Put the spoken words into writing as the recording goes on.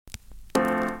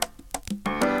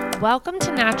Welcome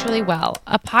to Naturally Well,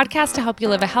 a podcast to help you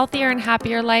live a healthier and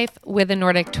happier life with a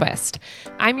Nordic twist.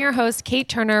 I'm your host, Kate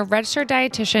Turner, registered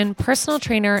dietitian, personal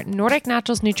trainer, Nordic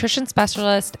Naturals nutrition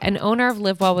specialist, and owner of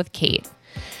Live Well with Kate.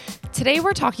 Today,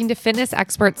 we're talking to fitness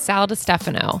expert Sal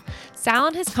Stefano. Sal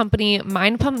and his company,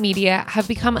 Mind Pump Media, have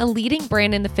become a leading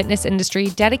brand in the fitness industry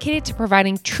dedicated to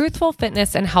providing truthful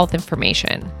fitness and health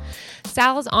information.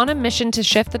 Sal is on a mission to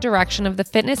shift the direction of the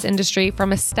fitness industry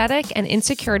from aesthetic and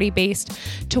insecurity-based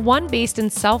to one based in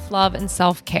self-love and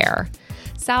self-care.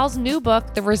 Sal's new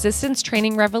book, The Resistance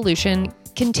Training Revolution,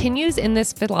 continues in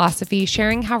this philosophy,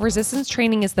 sharing how resistance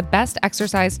training is the best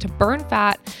exercise to burn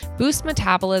fat, boost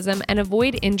metabolism, and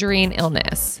avoid injury and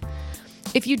illness.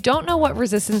 If you don't know what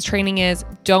resistance training is,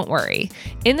 don't worry.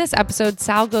 In this episode,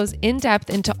 Sal goes in depth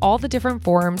into all the different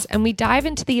forms, and we dive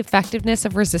into the effectiveness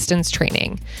of resistance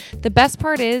training. The best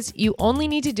part is you only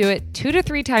need to do it 2 to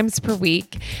 3 times per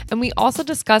week, and we also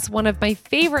discuss one of my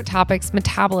favorite topics,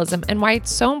 metabolism, and why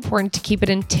it's so important to keep it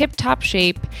in tip-top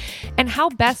shape, and how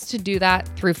best to do that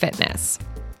through fitness.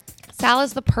 Sal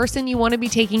is the person you want to be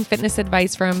taking fitness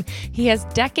advice from. He has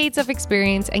decades of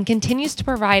experience and continues to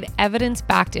provide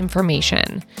evidence-backed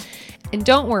information. And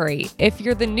don't worry, if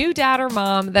you're the new dad or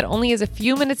mom that only has a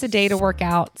few minutes a day to work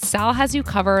out, Sal has you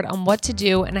covered on what to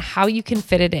do and how you can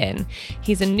fit it in.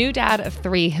 He's a new dad of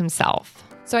 3 himself.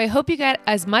 So I hope you get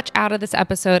as much out of this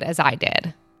episode as I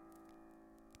did.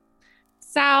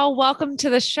 Sal, welcome to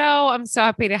the show. I'm so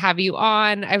happy to have you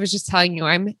on. I was just telling you,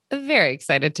 I'm very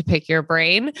excited to pick your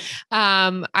brain.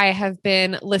 I have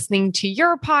been listening to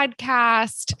your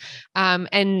podcast,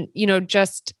 and,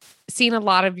 just seen a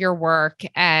lot of your work,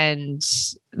 and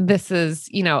this is,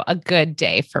 a good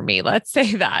day for me. Let's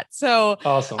say that. So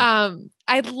awesome.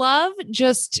 I'd love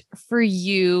just for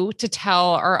you to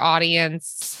tell our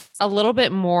audience a little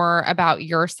bit more about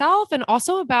yourself and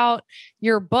also about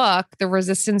your book, The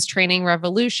Resistance Training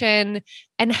Revolution,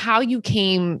 and how you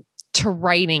came to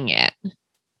writing it.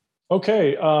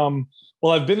 Okay.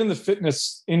 Well, I've been in the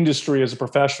fitness industry as a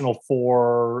professional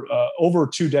for over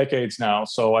 2 decades now.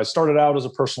 So I started out as a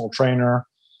personal trainer.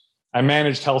 I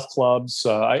managed health clubs.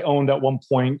 I owned at one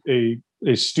point a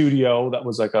studio that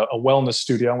was like a wellness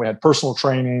studio. We had personal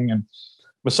training and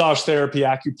massage therapy,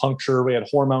 acupuncture. We had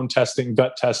hormone testing,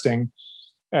 gut testing.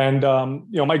 And,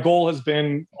 my goal has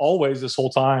been always this whole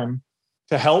time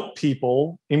to help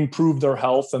people improve their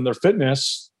health and their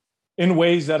fitness in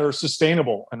ways that are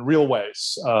sustainable and real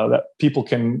ways that people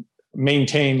can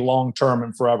maintain long-term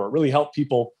and forever. Really help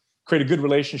people create a good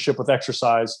relationship with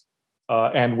exercise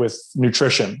and with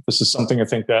nutrition. This is something I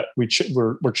think that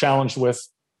we're challenged with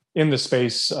in the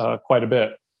space quite a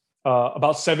bit.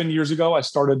 About 7 years ago, I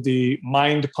started the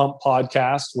Mind Pump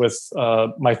podcast with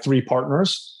my 3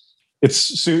 partners.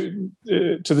 To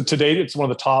date, it's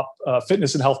one of the top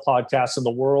fitness and health podcasts in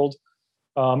the world.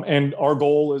 And our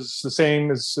goal is the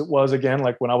same as it was, again,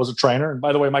 like when I was a trainer. And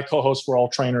by the way, my co-hosts were all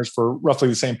trainers for roughly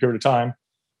the same period of time.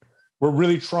 We're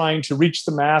really trying to reach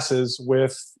the masses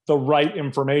with the right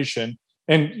information.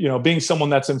 And, being someone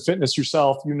that's in fitness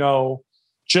yourself,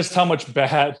 just how much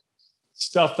bad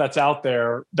stuff that's out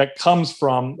there that comes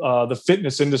from the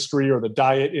fitness industry or the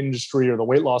diet industry or the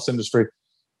weight loss industry.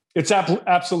 It's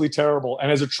absolutely terrible. And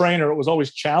as a trainer, it was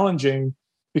always challenging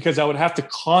because I would have to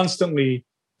constantly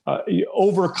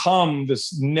overcome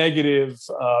this negative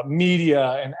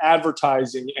media and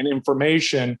advertising and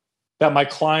information that my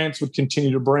clients would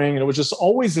continue to bring. And it was just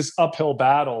always this uphill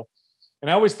battle. And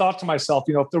I always thought to myself,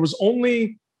 if there was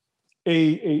only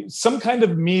some kind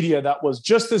of media that was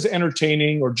just as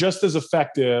entertaining or just as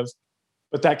effective,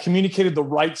 but that communicated the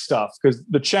right stuff. Because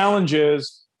the challenge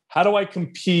is, how do I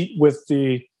compete with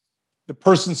the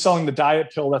person selling the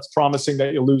diet pill that's promising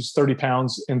that you'll lose 30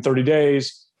 pounds in 30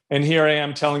 days? And here I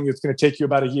am telling you it's going to take you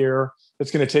about a year.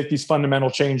 It's going to take these fundamental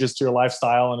changes to your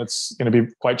lifestyle, and it's going to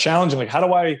be quite challenging. Like, how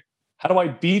do I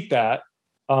beat that?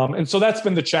 And so that's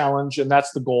been the challenge, and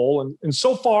that's the goal. And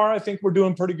so far, I think we're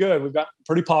doing pretty good. We've gotten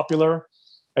pretty popular.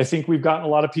 I think we've gotten a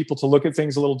lot of people to look at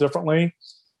things a little differently.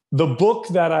 The book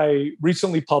that I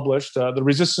recently published, The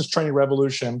Resistance Training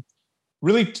Revolution,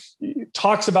 really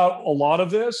talks about a lot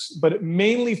of this, but it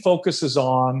mainly focuses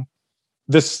on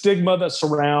the stigma that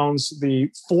surrounds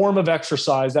the form of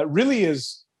exercise that really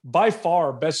is by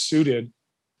far best suited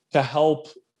to help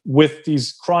with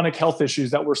these chronic health issues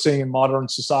that we're seeing in modern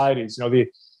societies.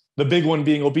 The big one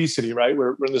being obesity, right?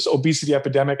 We're in this obesity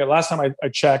epidemic. And last time I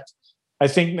checked, I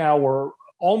think now we're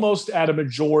almost at a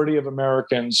majority of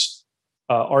Americans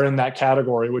are in that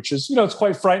category, which is, it's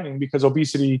quite frightening because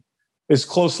obesity is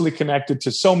closely connected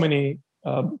to so many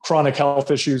chronic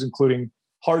health issues, including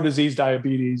heart disease,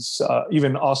 diabetes,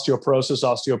 even osteoporosis,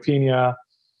 osteopenia,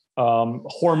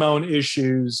 hormone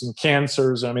issues and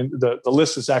cancers. I mean, the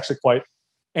list is actually quite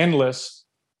endless.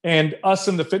 And us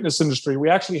in the fitness industry, we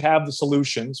actually have the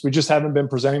solutions. We just haven't been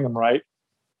presenting them right.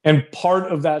 And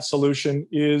part of that solution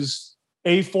is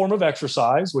a form of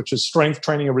exercise, which is strength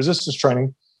training and resistance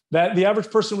training, that the average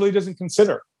person really doesn't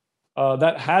consider.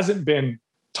 That hasn't been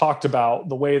talked about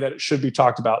the way that it should be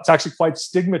talked about. It's actually quite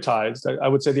stigmatized. I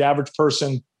would say the average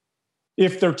person,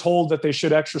 if they're told that they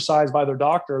should exercise by their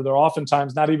doctor, they're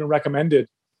oftentimes not even recommended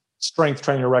strength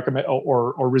training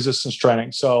or resistance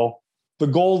training. So the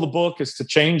goal of the book is to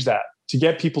change that, to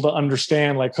get people to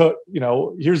understand, like,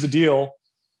 here's the deal.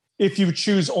 If you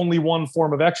choose only one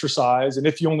form of exercise, and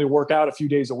if you only work out a few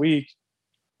days a week,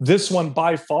 this one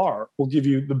by far will give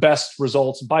you the best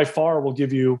results, by far will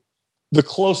give you the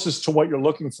closest to what you're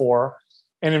looking for.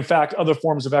 And in fact, other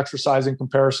forms of exercise in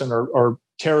comparison are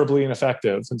terribly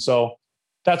ineffective. And so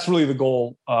that's really the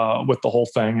goal with the whole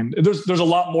thing. And there's a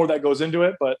lot more that goes into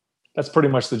it, but that's pretty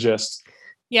much the gist.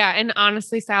 Yeah. And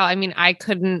honestly, Sal, I mean, I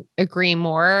couldn't agree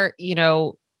more,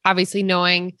 obviously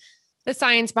knowing the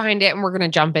science behind it, and we're going to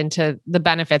jump into the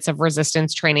benefits of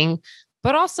resistance training,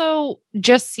 but also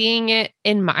just seeing it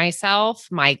in myself,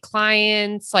 my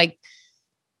clients, like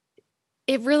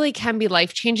it really can be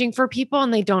life-changing for people,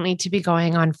 and they don't need to be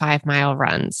going on 5-mile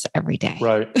runs every day.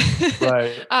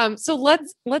 Right. So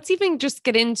let's even just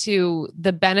get into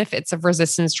the benefits of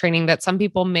resistance training that some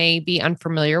people may be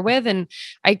unfamiliar with. And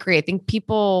I agree. I think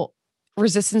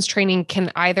resistance training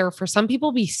can either, for some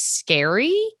people, be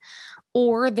scary,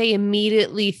 or they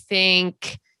immediately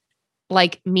think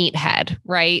like meathead,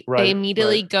 right? They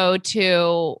immediately go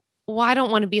to, well, I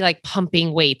don't want to be like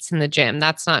pumping weights in the gym.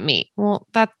 That's not me. Well,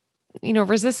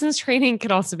 resistance training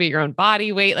can also be your own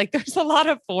body weight. Like there's a lot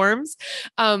of forms,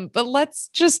 but let's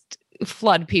just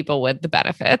flood people with the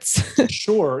benefits.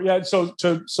 Sure. Yeah. So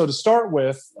to start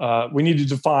with, we need to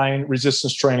define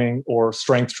resistance training or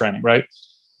strength training, right?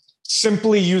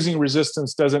 Simply using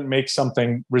resistance doesn't make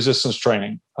something resistance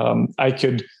training. I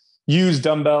could use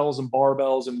dumbbells and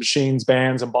barbells and machines,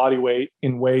 bands, and body weight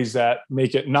in ways that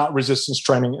make it not resistance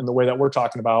training in the way that we're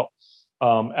talking about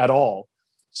at all.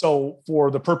 So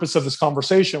for the purpose of this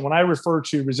conversation, when I refer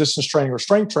to resistance training or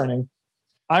strength training,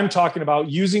 I'm talking about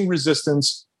using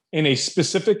resistance in a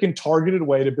specific and targeted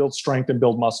way to build strength and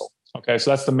build muscle. Okay,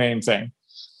 so that's the main thing.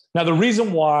 Now, the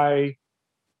reason why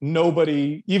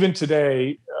nobody, even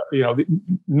today,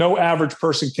 no average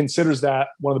person considers that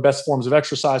one of the best forms of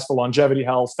exercise for longevity,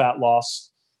 health, fat loss,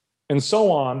 and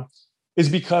so on, is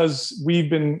because we've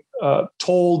been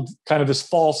told kind of this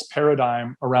false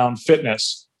paradigm around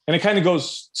fitness. And it kind of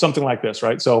goes something like this,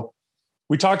 right? So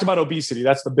we talked about obesity.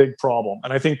 That's the big problem.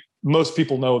 And I think most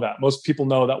people know that. Most people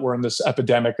know that we're in this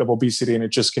epidemic of obesity and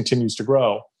it just continues to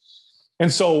grow.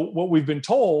 And so what we've been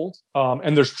told,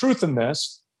 and there's truth in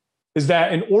this, is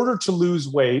that in order to lose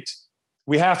weight,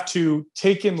 we have to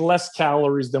take in less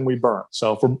calories than we burn.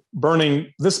 So if we're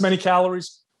burning this many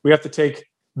calories, we have to take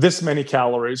this many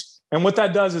calories. And what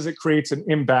that does is it creates an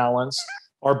imbalance.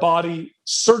 Our body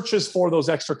searches for those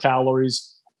extra calories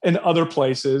in other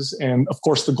places. And of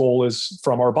course, the goal is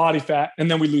from our body fat, and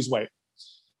then we lose weight.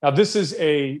 Now, this is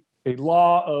a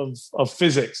law of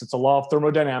physics. It's a law of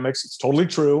thermodynamics. It's totally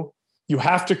true. You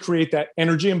have to create that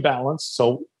energy imbalance.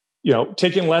 So,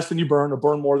 take in less than you burn or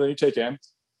burn more than you take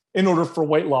in order for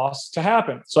weight loss to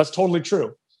happen. So that's totally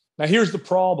true. Now, here's the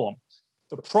problem.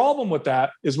 The problem with that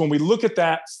is when we look at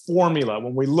that formula,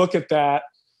 when we look at that,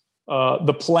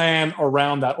 the plan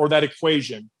around that, or that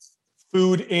equation,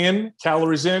 food in,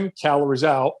 calories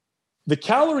out, the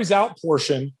calories out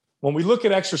portion, when we look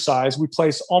at exercise, we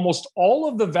place almost all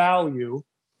of the value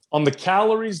on the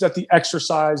calories that the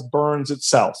exercise burns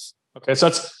itself. Okay, so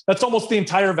that's almost the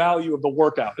entire value of the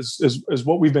workout is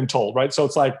what we've been told, right? So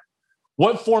it's like,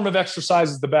 what form of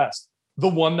exercise is the best? The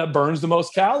one that burns the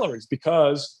most calories,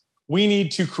 because we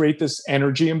need to create this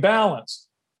energy imbalance.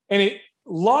 And it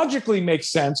logically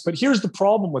makes sense, but here's the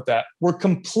problem with that. We're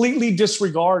completely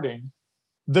disregarding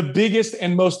the biggest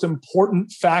and most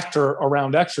important factor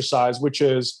around exercise, which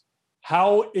is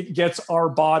how it gets our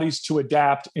bodies to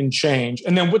adapt and change.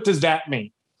 And then what does that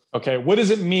mean? Okay, what does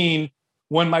it mean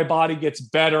when my body gets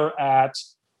better at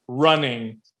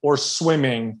running or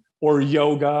swimming or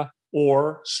yoga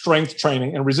or strength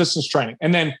training and resistance training?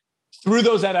 And then through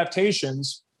those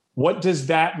adaptations, what does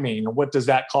that mean? Or what does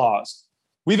that cause?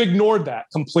 We've ignored that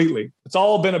completely. It's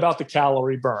all been about the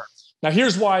calorie burn. Now,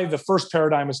 here's why the first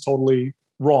paradigm is totally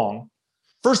wrong.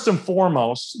 First and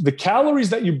foremost, the calories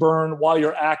that you burn while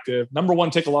you're active, number one,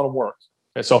 take a lot of work.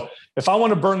 Okay, so if I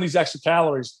want to burn these extra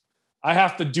calories, I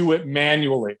have to do it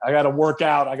manually. I got to work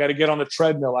out. I got to get on the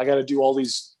treadmill. I got to do all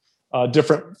these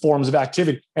different forms of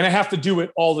activity. And I have to do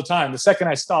it all the time. The second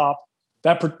I stop,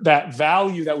 that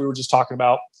value that we were just talking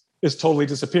about is totally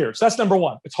disappeared. So that's number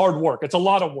one. It's hard work. It's a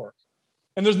lot of work.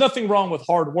 And there's nothing wrong with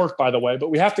hard work, by the way, but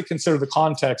we have to consider the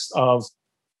context of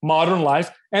modern life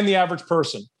and the average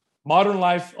person. Modern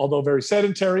life, although very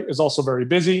sedentary, is also very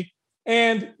busy.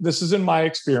 And this is in my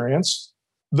experience,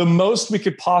 the most we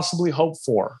could possibly hope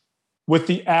for with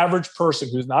the average person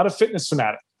who's not a fitness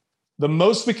fanatic, the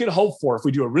most we could hope for if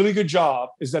we do a really good job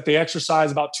is that they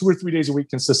exercise about 2 or 3 days a week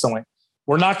consistently.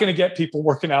 We're not going to get people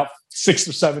working out 6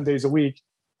 or 7 days a week.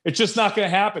 It's just not going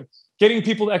to happen. Getting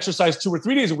people to exercise 2 or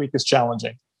 3 days a week is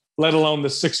challenging, let alone the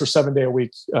 6 or 7 day a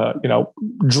week,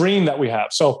 dream that we have.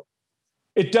 So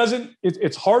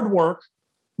it's hard work.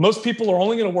 Most people are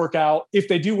only going to work out, if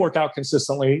they do work out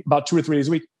consistently, about 2 or 3 days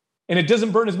a week. And it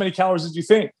doesn't burn as many calories as you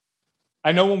think.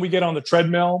 I know when we get on the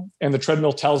treadmill and the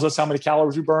treadmill tells us how many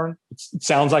calories we burn, it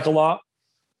sounds like a lot.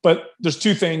 But there's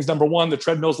two things. Number one, the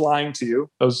treadmill's lying to you.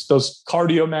 Those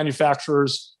cardio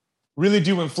manufacturers really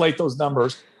do inflate those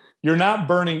numbers. You're not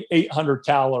burning 800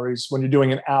 calories when you're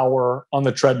doing an hour on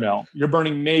the treadmill. You're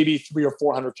burning maybe 300 or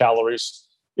 400 calories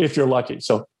if you're lucky.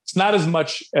 So it's not as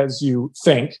much as you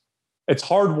think. It's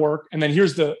hard work. And then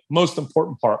here's the most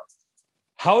important part.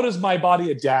 How does my body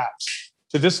adapt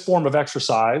to this form of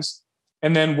exercise?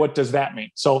 And then what does that mean?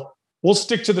 So we'll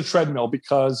stick to the treadmill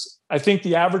because I think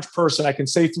the average person, I can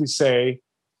safely say,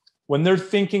 when they're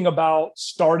thinking about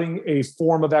starting a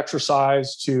form of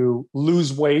exercise to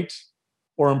lose weight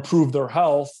or improve their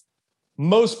health,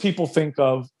 most people think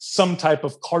of some type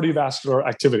of cardiovascular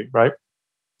activity, right?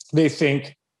 They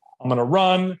think, I'm going to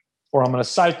run, or I'm going to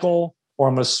cycle, or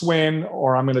I'm going to swim,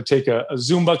 or I'm going to take a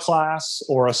Zumba class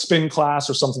or a spin class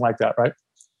or something like that, right?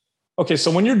 Okay,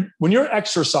 so when you're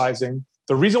exercising,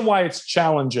 the reason why it's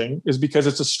challenging is because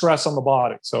it's a stress on the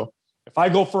body. So if I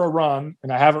go for a run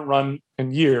and I haven't run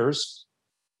in years,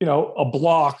 a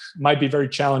block might be very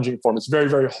challenging for me. It's very,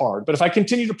 very hard. But if I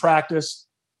continue to practice,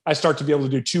 I start to be able to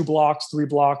do 2 blocks, 3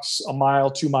 blocks, a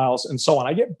mile, 2 miles, and so on.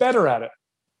 I get better at it.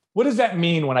 What does that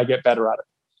mean when I get better at it?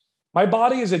 My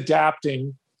body is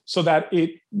adapting so that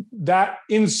that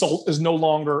insult is no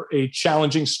longer a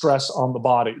challenging stress on the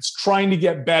body. It's trying to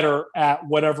get better at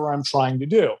whatever I'm trying to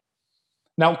do.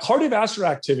 Now, cardiovascular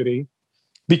activity,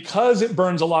 because it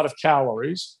burns a lot of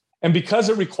calories and because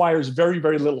it requires very,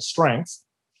 very little strength,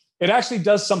 it actually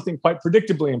does something quite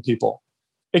predictably in people.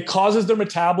 It causes their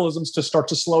metabolisms to start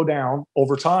to slow down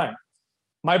over time.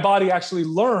 My body actually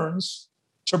learns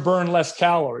to burn less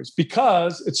calories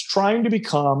because it's trying to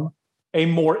become a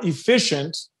more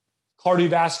efficient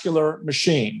cardiovascular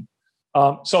machine.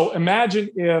 So imagine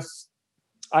if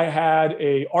I had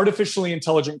a artificially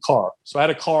intelligent car. So I had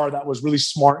a car that was really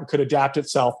smart and could adapt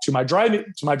itself to my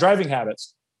driving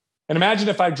habits. And imagine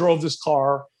if I drove this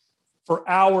car for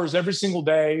hours every single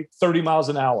day, 30 miles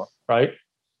an hour, right?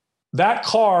 That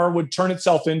car would turn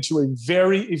itself into a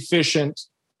very efficient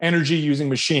energy using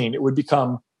machine. It would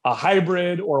become a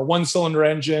hybrid or a 1-cylinder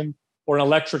engine or an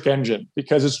electric engine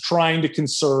because it's trying to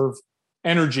conserve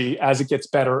energy as it gets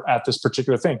better at this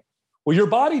particular thing. Well, your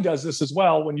body does this as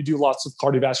well when you do lots of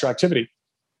cardiovascular activity.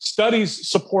 Studies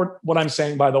support what I'm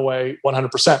saying, by the way,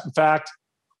 100%. In fact,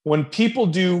 when people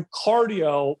do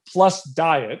cardio plus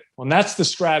diet, when that's the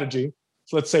strategy,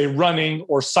 so let's say running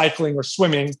or cycling or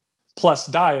swimming plus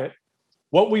diet,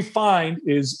 what we find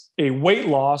is a weight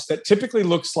loss that typically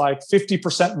looks like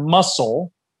 50%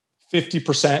 muscle,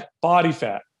 50% body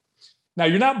fat. Now,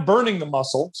 you're not burning the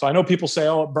muscle. So I know people say,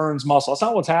 oh, it burns muscle. That's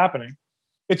not what's happening.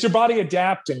 It's your body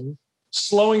adapting,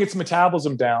 slowing its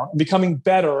metabolism down, and becoming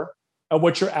better at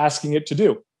what you're asking it to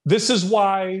do. This is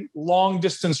why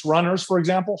long-distance runners, for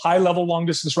example, high-level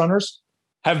long-distance runners,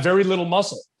 have very little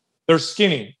muscle. They're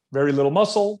skinny, very little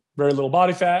muscle, very little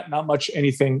body fat, not much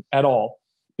anything at all,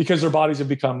 because their bodies have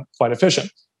become quite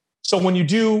efficient. So when you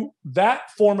do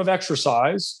that form of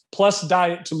exercise plus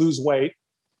diet to lose weight,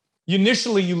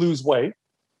 initially you lose weight,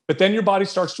 but then your body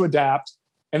starts to adapt,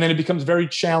 and then it becomes very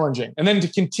challenging. And then to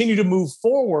continue to move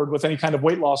forward with any kind of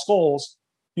weight loss goals,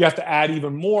 you have to add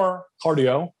even more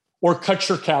cardio or cut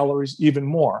your calories even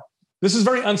more. This is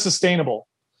very unsustainable.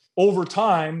 Over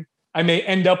time, I may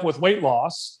end up with weight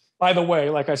loss. By the way,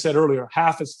 like I said earlier,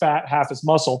 half is fat, half is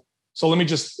muscle. So let me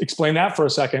just explain that for a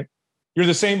second. You're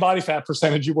the same body fat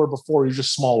percentage you were before, you're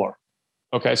just smaller.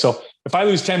 Okay, so if I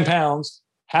lose 10 pounds,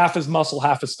 half is muscle,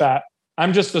 half is fat.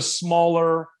 I'm just a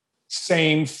smaller,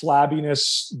 same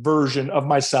flabbiness version of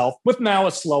myself with now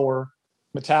a slower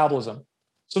metabolism.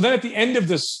 So then at the end of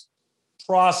this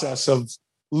process of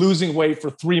losing weight for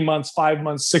 3 months, 5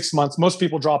 months, 6 months, most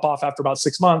people drop off after about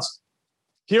 6 months.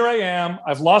 here I am.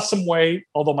 I've lost some weight,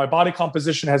 although my body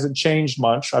composition hasn't changed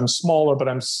much. I'm smaller, but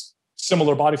I'm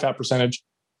similar body fat percentage.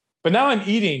 But now I'm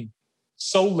eating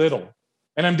so little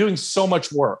and I'm doing so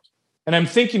much work. And I'm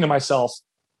thinking to myself,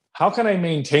 how can I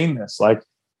maintain this? Like,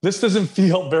 this doesn't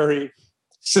feel very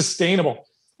sustainable,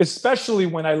 especially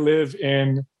when I live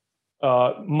in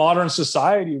modern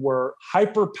society where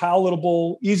hyper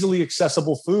palatable, easily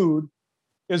accessible food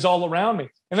is all around me.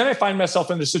 And then I find myself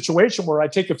in a situation where I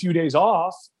take a few days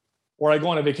off or I go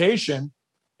on a vacation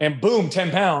and boom,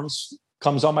 10 pounds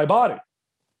comes on my body.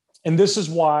 And this is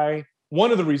why,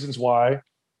 one of the reasons why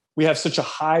we have such a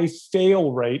high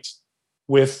fail rate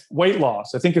with weight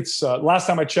loss. I think it's, last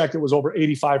time I checked, it was over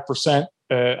 85%.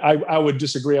 I would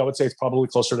disagree. I would say it's probably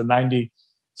closer to 90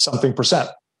 something percent.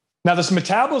 Now, this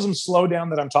metabolism slowdown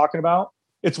that I'm talking about,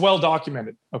 it's well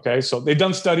documented. Okay. So they've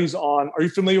done studies on, are you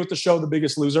familiar with the show, The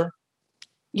Biggest Loser?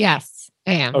 Yes,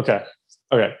 I am. Okay.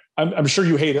 I'm sure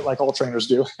you hate it like all trainers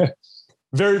do.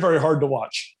 Very, very hard to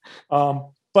watch.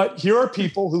 But here are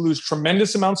people who lose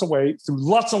tremendous amounts of weight through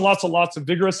lots and lots and lots of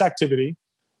vigorous activity,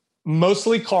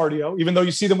 mostly cardio. Even though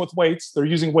you see them with weights, they're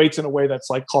using weights in a way that's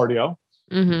like cardio.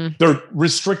 Mm-hmm. They're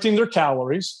restricting their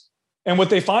calories. And what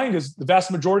they find is the vast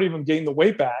majority of them gain the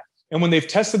weight back. And when they've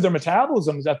tested their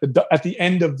metabolisms at the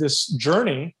end of this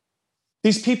journey,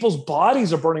 these people's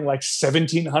bodies are burning like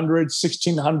 1,700,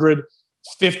 1,600,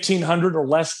 1,500 or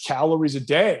less calories a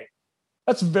day.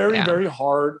 That's very, very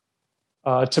hard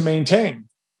to maintain.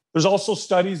 There's also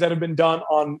studies that have been done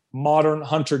on modern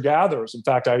hunter-gatherers. In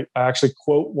fact, I actually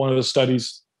quote one of the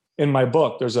studies in my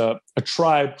book. There's a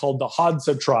tribe called the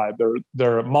Hadza tribe.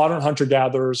 They're modern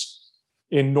hunter-gatherers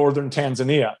in northern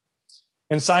Tanzania.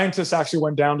 And scientists actually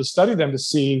went down to study them to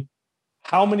see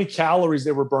how many calories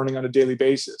they were burning on a daily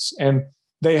basis. And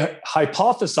they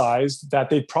hypothesized that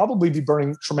they'd probably be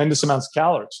burning tremendous amounts of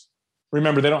calories.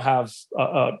 Remember, they don't have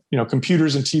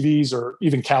computers and TVs or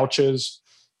even couches.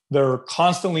 They're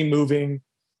constantly moving.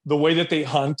 The way that they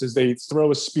hunt is they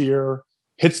throw a spear,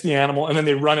 hits the animal, and then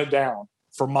they run it down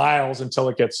for miles until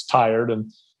it gets tired.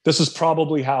 And this is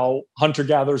probably how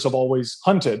hunter-gatherers have always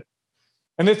hunted.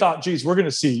 And they thought, geez, we're going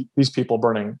to see these people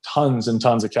burning tons and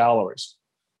tons of calories.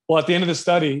 Well, at the end of the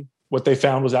study, what they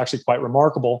found was actually quite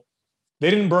remarkable.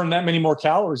 They didn't burn that many more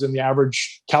calories than the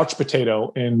average couch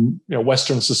potato in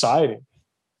Western society.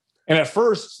 And at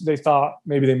first, they thought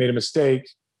maybe they made a mistake.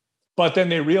 But then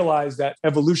they realized that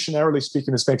evolutionarily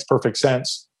speaking, this makes perfect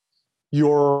sense. It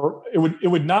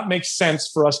would not make sense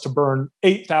for us to burn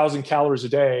 8,000 calories a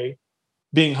day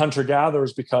being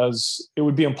hunter-gatherers, because it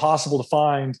would be impossible to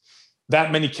find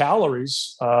that many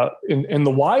calories in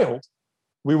the wild.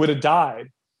 We would have died.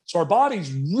 So our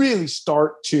bodies really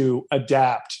start to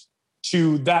adapt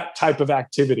to that type of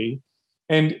activity.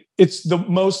 And it's the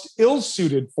most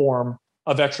ill-suited form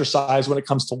of exercise when it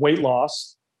comes to weight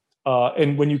loss.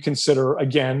 And when you consider,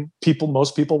 again,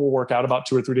 most people will work out about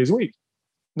 2 or 3 days a week.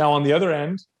 Now, on the other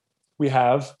end, we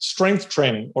have strength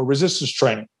training or resistance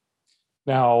training.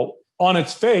 Now, on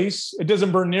its face, it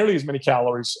doesn't burn nearly as many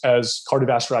calories as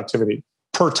cardiovascular activity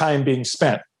per time being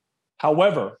spent.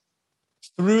 However,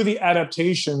 through the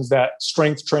adaptations that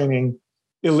strength training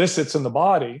elicits in the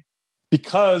body,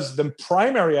 because the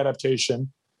primary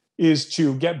adaptation is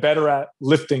to get better at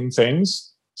lifting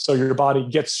things, so your body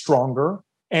gets stronger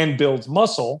and builds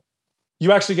muscle,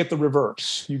 you actually get the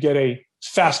reverse. You get a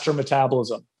faster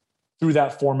metabolism through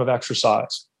that form of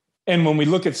exercise. And when we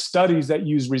look at studies that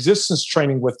use resistance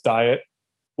training with diet,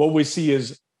 what we see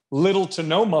is little to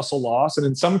no muscle loss, and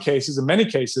in many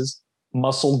cases,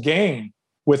 muscle gain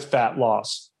with fat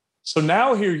loss. So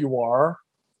now here you are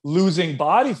losing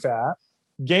body fat,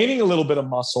 gaining a little bit of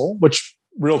muscle, which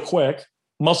real quick,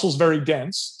 muscle's very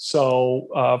dense. So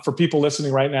for people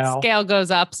listening right now, scale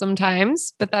goes up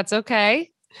sometimes, but that's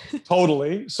okay.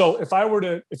 Totally. So if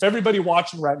everybody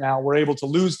watching right now were able to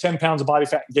lose 10 pounds of body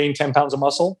fat and gain 10 pounds of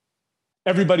muscle,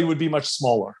 everybody would be much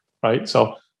smaller, right?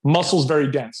 So muscle's very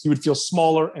dense. You would feel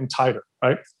smaller and tighter,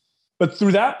 right? But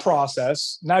through that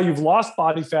process, now you've lost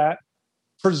body fat,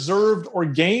 preserved or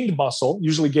gained muscle,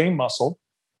 usually gained muscle,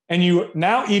 and you're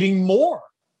now eating more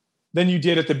than you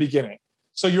did at the beginning.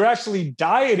 So you're actually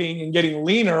dieting and getting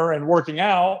leaner and working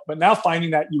out, but now finding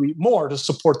that you eat more to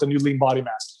support the new lean body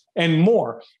mass and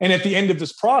more. And at the end of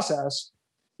this process,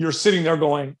 you're sitting there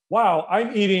going, wow,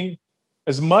 I'm eating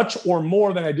as much or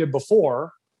more than I did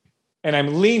before, and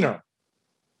I'm leaner.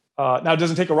 Now, it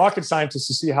doesn't take a rocket scientist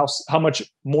to see how much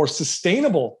more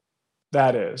sustainable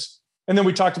that is. And then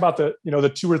we talked about the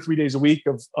 2 or 3 days a week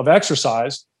of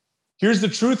exercise. Here's the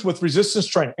truth with resistance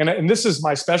training. And this is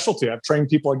my specialty. I've trained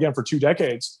people, again, for 2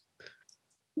 decades.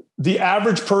 The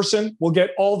average person will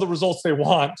get all the results they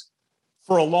want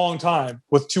for a long time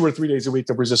with 2 or 3 days a week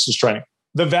of resistance training.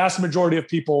 The vast majority of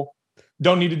people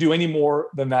don't need to do any more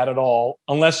than that at all,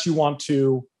 unless you want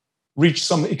to reach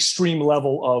some extreme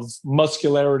level of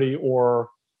muscularity or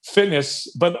fitness,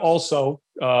 but also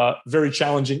very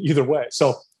challenging either way.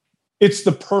 So it's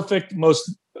the perfect,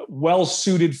 most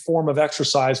well-suited form of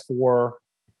exercise for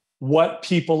what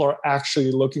people are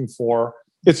actually looking for.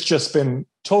 It's just been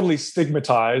totally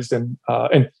stigmatized, and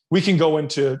we can go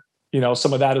into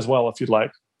some of that as well if you'd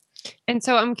like. And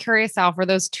so I'm curious, Al, for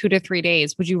those 2 to 3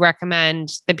 days, would you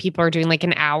recommend that people are doing like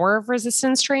an hour of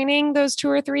resistance training those 2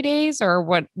 or 3 days, or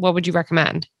what would you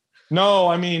recommend? No,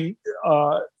 I mean,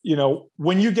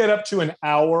 when you get up to an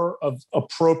hour of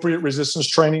appropriate resistance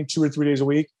training 2 or 3 days a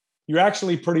week, you're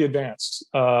actually pretty advanced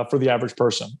for the average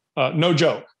person. No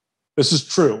joke. This is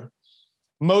true.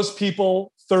 Most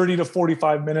people, 30 to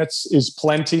 45 minutes is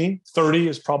plenty. 30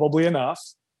 is probably enough.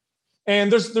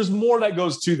 And there's more that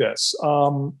goes to this.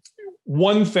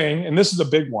 One thing, and this is a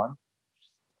big one,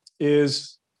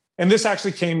 is, and this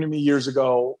actually came to me years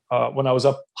ago when I was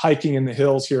up hiking in the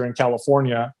hills here in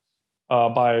California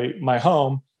by my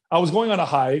home. I was going on a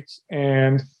hike,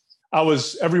 and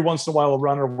every once in a while, a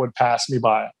runner would pass me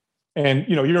by. And,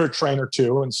 you're a trainer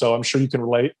too, and so I'm sure you can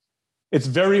relate. It's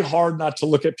very hard not to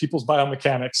look at people's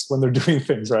biomechanics when they're doing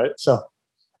things, right? So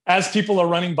as people are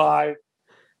running by,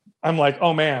 I'm like,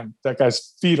 oh man, that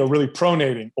guy's feet are really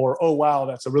pronating, or, oh wow,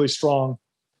 that's a really strong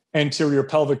anterior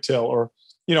pelvic tilt, or,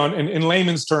 in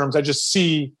layman's terms, I just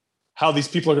see how these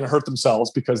people are going to hurt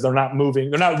themselves because they're not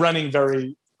moving, they're not running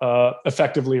very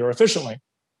effectively or efficiently.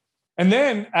 And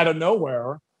then out of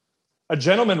nowhere, a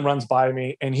gentleman runs by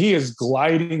me and he is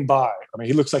gliding by. I mean,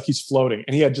 he looks like he's floating,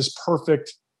 and he had just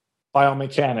perfect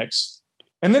biomechanics.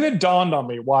 And then it dawned on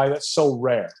me why that's so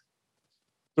rare.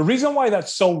 The reason why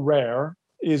that's so rare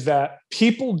is that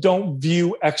people don't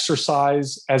view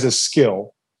exercise as a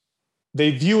skill. They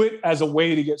view it as a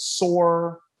way to get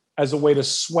sore, as a way to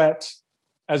sweat,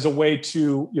 as a way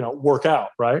to, work out,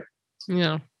 right?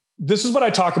 Yeah. This is what I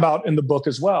talk about in the book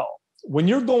as well. When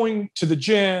you're going to the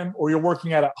gym or you're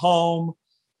working out at home,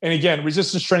 and again,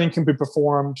 resistance training can be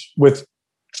performed with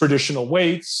traditional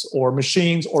weights or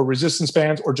machines or resistance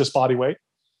bands or just body weight.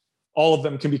 All of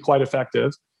them can be quite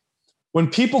effective. When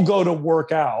people go to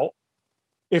work out,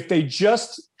 if they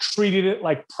just treated it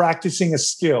like practicing a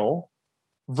skill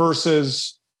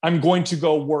versus I'm going to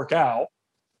go work out,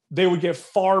 they would get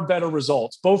far better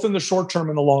results, both in the short term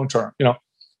and the long term.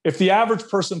 If the average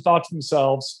person thought to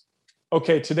themselves,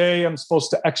 okay, today I'm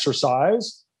supposed to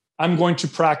exercise, I'm going to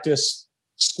practice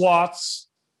squats,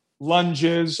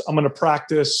 lunges, I'm going to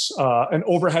practice an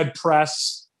overhead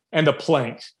press and a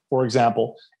plank, for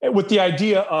example, with the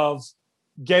idea of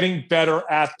getting better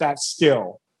at that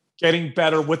skill, getting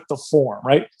better with the form,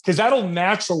 right? Because that'll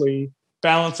naturally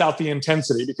balance out the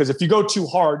intensity, because if you go too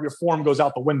hard, your form goes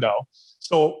out the window.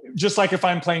 So just like if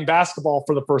I'm playing basketball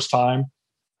for the first time,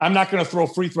 I'm not going to throw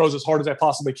free throws as hard as I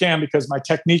possibly can, because my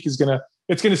technique it's going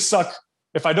to suck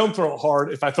if I don't throw it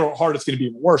hard. If I throw it hard, it's going to be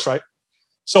even worse, right?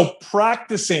 So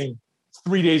practicing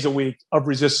 3 days a week of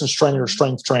resistance training or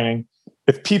strength training,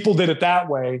 if people did it that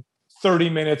way,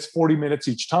 30 minutes, 40 minutes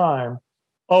each time,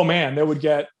 oh man, they would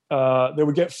get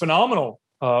phenomenal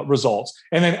results.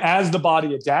 And then as the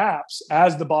body adapts,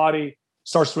 as the body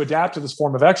starts to adapt to this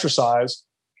form of exercise,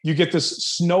 you get this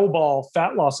snowball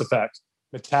fat loss effect.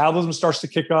 Metabolism starts to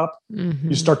kick up. Mm-hmm.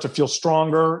 You start to feel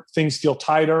stronger. Things feel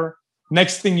tighter.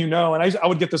 Next thing you know, and I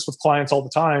would get this with clients all the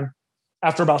time,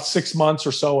 after about 6 months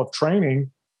or so of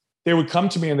training, they would come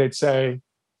to me and they'd say,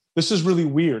 this is really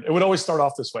weird. It would always start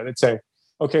off this way. They'd say,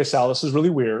 okay, Sal, this is really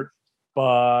weird,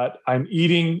 but I'm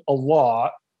eating a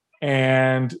lot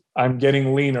and I'm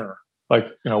getting leaner. Like,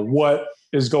 what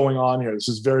is going on here? This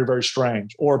is very, very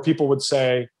strange. Or people would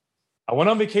say, I went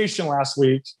on vacation last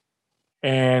week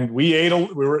and there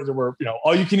were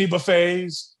all you can eat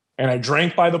buffets, and I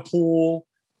drank by the pool,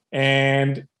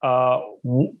 and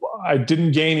I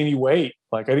didn't gain any weight.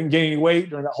 Like, I didn't gain any weight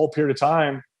during that whole period of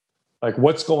time. Like,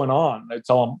 what's going on? I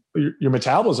tell them, your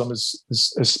metabolism is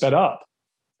sped up.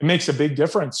 It makes a big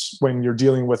difference when you're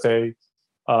dealing with a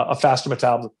faster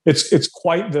metabolism. It's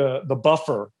quite the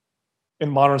buffer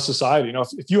in modern society.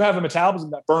 If you have a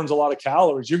metabolism that burns a lot of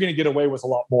calories, you're going to get away with a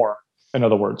lot more, in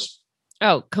other words.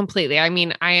 Oh, completely. I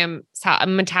mean,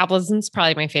 metabolism is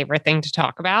probably my favorite thing to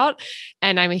talk about.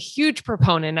 And I'm a huge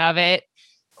proponent of it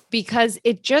because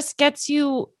it just gets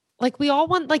you, like, we all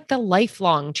want like the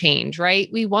lifelong change, right?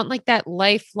 We want like that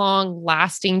lifelong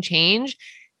lasting change,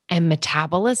 and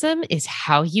metabolism is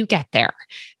how you get there.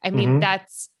 I mean,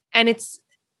 it's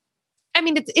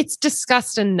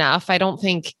discussed enough. I don't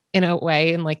think in a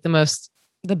way, in like the most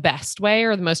the best way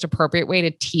or the most appropriate way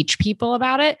to teach people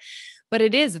about it. But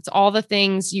it's all the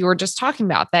things you were just talking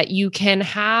about that you can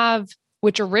have,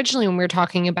 which originally when we were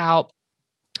talking about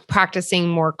practicing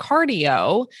more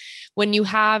cardio, when you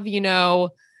have,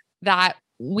 that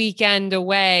weekend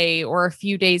away or a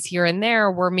few days here and there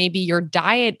where maybe your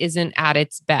diet isn't at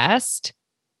its best.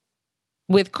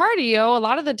 With cardio, a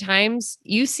lot of the times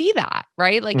you see that,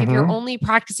 right? Like if you're only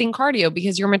practicing cardio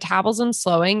because your metabolism's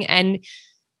slowing and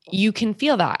you can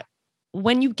feel that.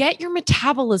 When you get your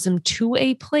metabolism to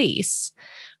a place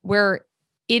where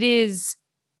it is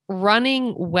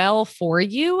running well for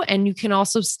you and you can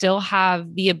also still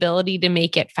have the ability to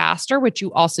make it faster, which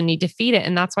you also need to feed it.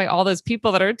 And that's why all those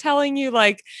people that are telling you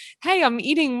like, hey, I'm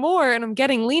eating more and I'm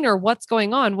getting leaner, what's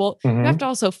going on? Well, you have to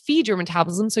also feed your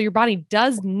metabolism. So your body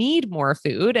does need more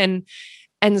food. And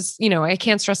I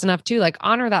can't stress enough too, like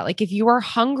honor that. Like if you are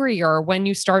hungrier when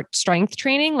you start strength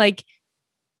training, like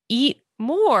eat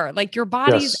more, like your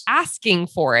body's asking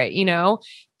for it,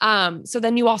 so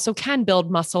then you also can build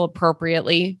muscle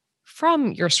appropriately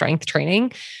from your strength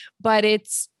training. But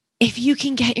if you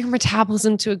can get your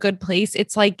metabolism to a good place,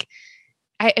 it's like,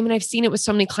 I mean, I've seen it with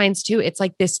so many clients too. It's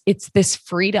like it's this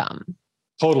freedom.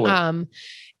 Totally.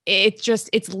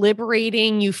 It's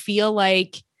liberating. You feel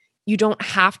like you don't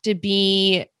have to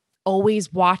be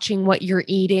always watching what you're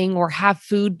eating or have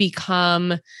food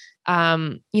become,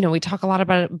 we talk a lot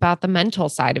about the mental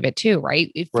side of it too,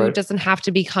 right? Food doesn't have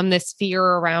to become this fear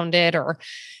around it, or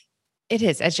it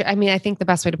is. I think the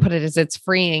best way to put it is it's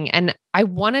freeing. And I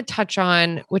want to touch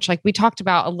on, which like we talked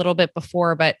about a little bit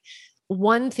before, but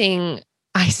one thing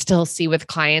I still see with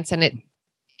clients, and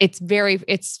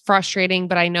it's frustrating,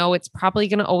 but I know it's probably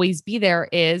going to always be there,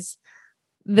 is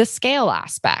the scale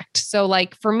aspect. So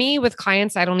like for me with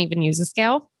clients, I don't even use a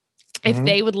scale. If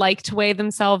they would like to weigh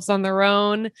themselves on their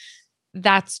own,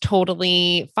 that's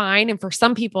totally fine. And for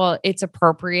some people, it's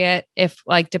appropriate if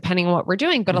like, depending on what we're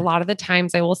doing. But a lot of the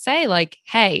times I will say like,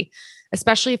 hey,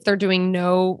 especially if they're doing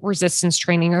no resistance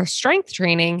training or strength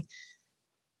training,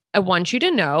 I want you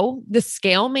to know the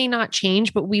scale may not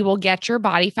change, but we will get your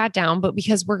body fat down. But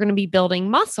because we're going to be building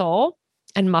muscle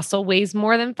and muscle weighs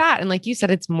more than fat. And like you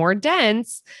said, it's more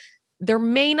dense. There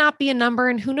may not be a number,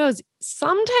 and who knows,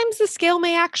 sometimes the scale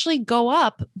may actually go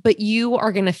up, but you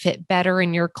are going to fit better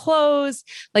in your clothes.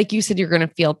 Like you said, you're going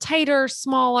to feel tighter,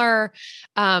 smaller,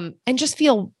 and just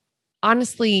feel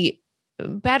honestly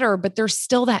better. But there's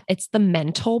still it's the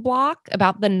mental block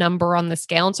about the number on the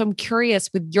scale. And so I'm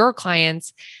curious with your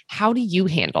clients, how do you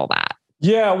handle that?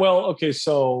 Yeah, well, okay.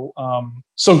 So a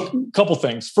couple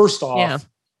things. First off,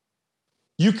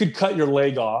 you could cut your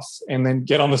leg off and then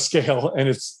get on the scale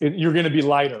and you're going to be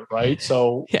lighter, right?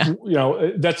 So,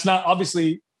 that's not,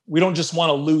 obviously we don't just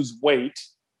want to lose weight.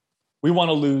 We want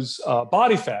to lose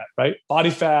body fat, right?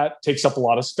 Body fat takes up a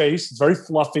lot of space. It's very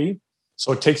fluffy.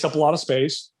 So it takes up a lot of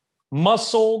space.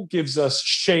 Muscle gives us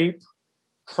shape,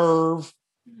 curve,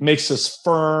 makes us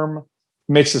firm,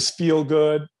 makes us feel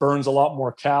good, burns a lot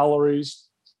more calories.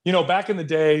 Back in the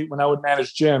day when I would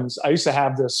manage gyms, I used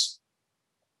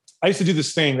to do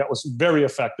this thing that was very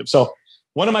effective. So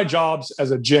one of my jobs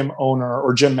as a gym owner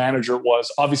or gym manager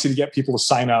was obviously to get people to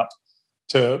sign up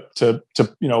to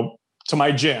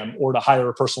my gym or to hire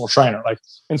a personal trainer.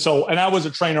 And I was a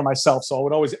trainer myself, so I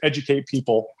would always educate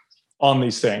people on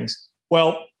these things.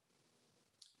 Well,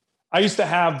 I used to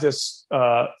have this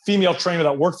female trainer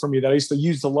that worked for me that I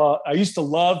used to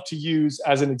love to use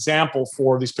as an example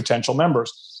for these potential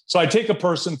members. So I'd take a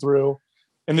person through,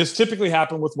 and this typically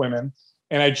happened with women,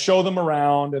 and I'd show them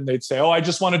around and they'd say, oh, I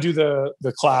just want to do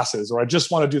the classes, or I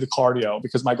just want to do the cardio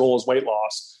because my goal is weight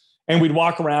loss. And we'd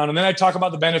walk around and then I'd talk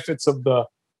about the benefits of the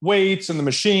weights and the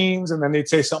machines. And then they'd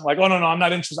say something like, oh, no, I'm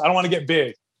not interested. I don't want to get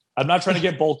big. I'm not trying to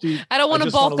get bulky. I don't want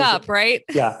to bulk up, right?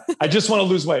 Yeah. I just want to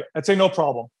lose weight. I'd say, no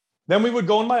problem. Then we would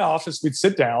go in my office, we'd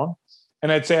sit down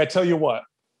and I'd say, I tell you what,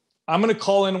 I'm going to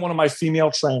call in one of my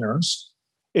female trainers.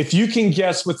 If you can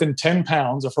guess within 10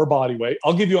 pounds of her body weight,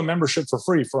 I'll give you a membership for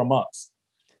free for a month.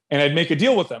 And I'd make a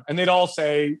deal with them. And they'd all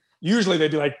say, usually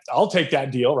they'd be like, I'll take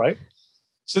that deal, right?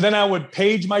 So then I would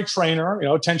page my trainer,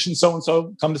 attention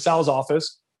so-and-so, come to Sal's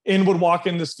office. In would walk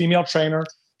in this female trainer.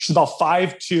 She's about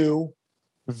 5'2",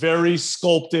 very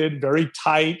sculpted, very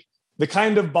tight, the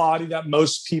kind of body that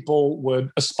most people would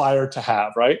aspire to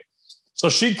have, right? So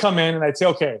she'd come in and I'd say,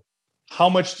 okay, how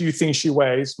much do you think she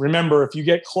weighs? Remember, if you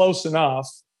get close enough,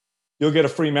 you'll get a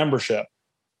free membership.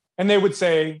 And they would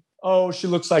say, oh, she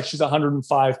looks like she's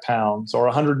 105 pounds or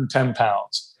 110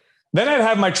 pounds. Then I'd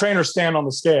have my trainer stand on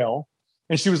the scale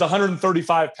and she was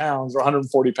 135 pounds or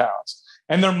 140 pounds.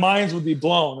 And their minds would be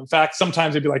blown. In fact,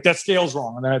 sometimes they'd be like, that scale's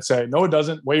wrong. And then I'd say, no, it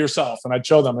doesn't. Weigh yourself. And I'd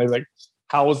show them. They'd be like,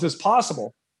 how is this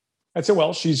possible? I'd say,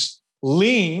 well, she's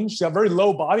lean. She's got very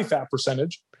low body fat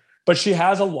percentage, but she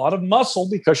has a lot of muscle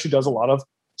because she does a lot of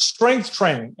strength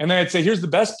training. And then I'd say, here's the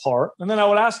best part. And then I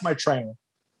would ask my trainer,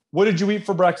 what did you eat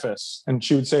for breakfast? And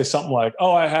she would say something like,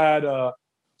 oh, I had a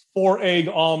 4-egg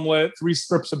omelet, 3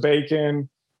 strips of bacon,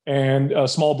 and a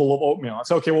small bowl of oatmeal. I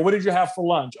said, okay, well, what did you have for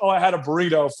lunch? Oh, I had a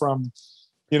burrito from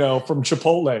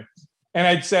Chipotle. And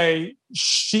I'd say,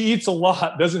 she eats a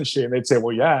lot, doesn't she? And they'd say,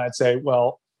 well, yeah. I'd say,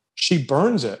 well, she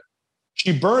burns it.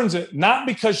 She burns it not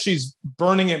because she's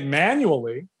burning it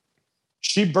manually.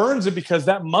 She burns it because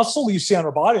that muscle you see on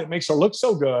her body that makes her look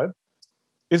so good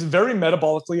is very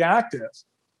metabolically active.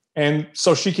 And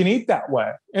so she can eat that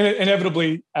way. And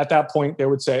inevitably, at that point, they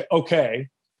would say, okay,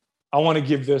 I want to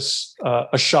give this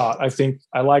a shot. I think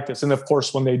I like this. And of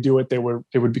course, when they do it, they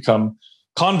would become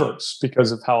converts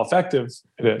because of how effective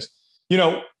it is.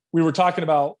 We were talking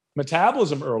about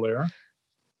metabolism earlier.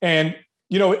 And,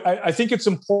 I think it's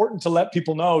important to let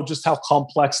people know just how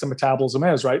complex the metabolism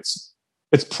is, right?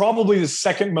 It's probably the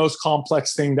second most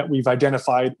complex thing that we've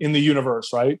identified in the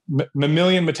universe, right?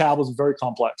 Mammalian metabolism is very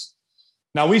complex.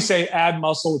 Now we say add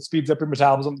muscle, it speeds up your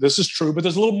metabolism. This is true, but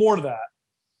there's a little more to that.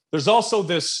 There's also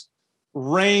this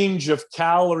range of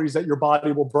calories that your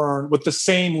body will burn with the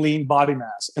same lean body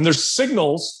mass. And there's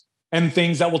signals and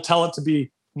things that will tell it to be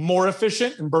more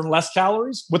efficient and burn less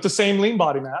calories with the same lean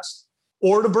body mass,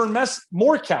 or to burn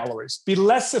more calories, be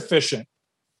less efficient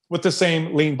with the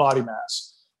same lean body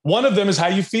mass. One of them is how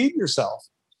you feed yourself.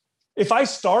 If I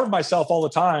starve myself all the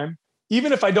time,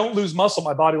 even if I don't lose muscle,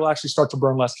 my body will actually start to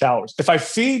burn less calories. If I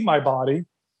feed my body,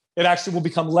 it actually will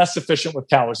become less efficient with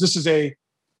calories. This is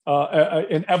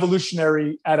an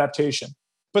evolutionary adaptation.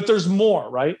 But there's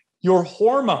more, right? Your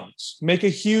hormones make a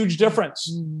huge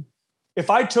difference.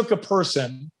 If I took a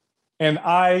person and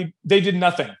they did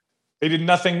nothing, they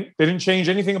didn't change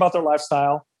anything about their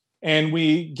lifestyle, and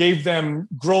we gave them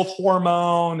growth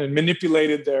hormone and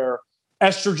manipulated their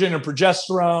estrogen and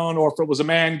progesterone, or if it was a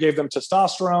man, gave them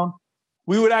testosterone,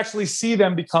 we would actually see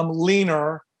them become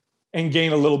leaner and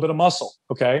gain a little bit of muscle,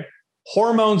 okay?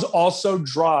 Hormones also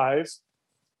drive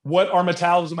what our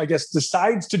metabolism, I guess,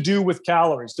 decides to do with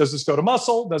calories. Does this go to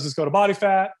muscle? Does this go to body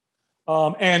fat?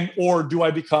 Or do I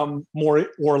become more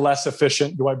or less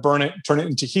efficient? Do I burn it, turn it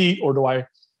into heat, or do I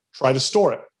try to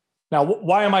store it? Now,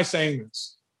 why am I saying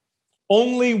this?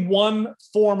 Only one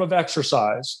form of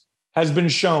exercise has been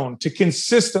shown to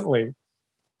consistently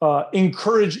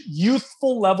encourage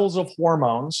youthful levels of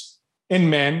hormones in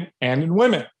men and in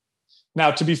women.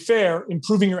 Now, to be fair,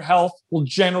 improving your health will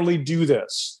generally do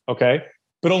this, okay?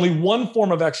 But only one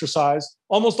form of exercise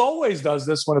almost always does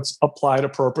this when it's applied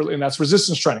appropriately, and that's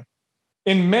resistance training.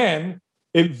 In men,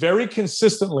 it very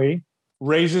consistently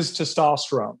raises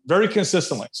testosterone, very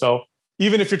consistently. So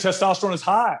even if your testosterone is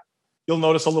high, you'll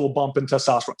notice a little bump in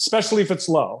testosterone, especially if it's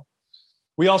low.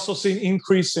 We also see an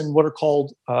increase in what are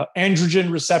called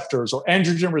androgen receptors or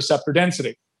androgen receptor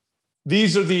density.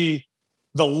 These are the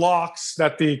locks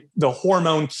that the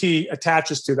hormone key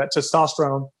attaches to, that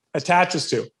testosterone attaches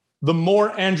to. The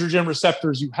more androgen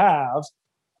receptors you have,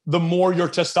 the more your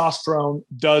testosterone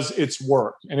does its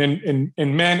work. And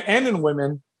in men and in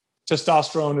women,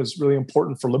 testosterone is really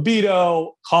important for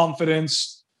libido,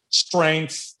 confidence,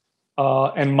 strength,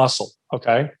 and muscle,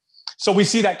 okay? So we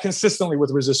see that consistently with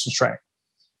resistance training.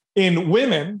 In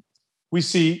women, we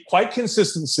see quite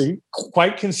consistently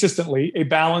a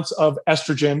balance of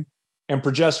estrogen and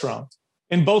progesterone.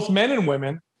 In both men and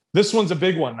women, this one's a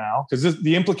big one now because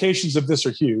the implications of this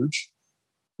are huge.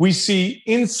 We see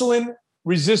insulin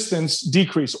resistance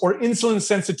decrease or insulin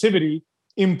sensitivity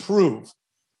improve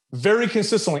very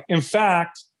consistently. In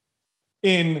fact,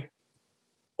 in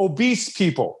obese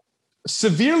people,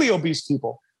 severely obese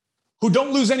people who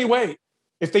don't lose any weight,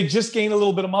 if they just gain a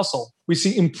little bit of muscle, we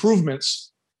see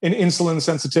improvements in insulin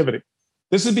sensitivity.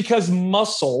 This is because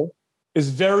muscle is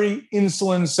very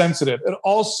insulin sensitive. It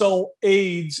also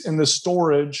aids in the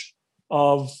storage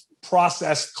of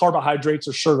processed carbohydrates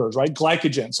or sugars, right?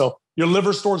 Glycogen. So your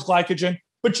liver stores glycogen,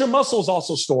 but your muscles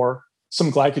also store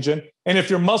some glycogen. And if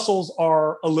your muscles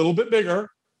are a little bit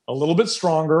bigger, a little bit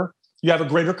stronger, you have a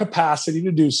greater capacity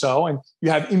to do so, and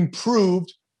you have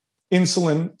improved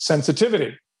insulin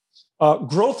sensitivity.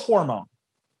 Growth hormone,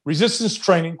 resistance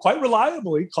training quite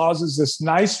reliably causes this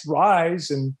nice rise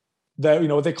in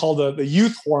what they call the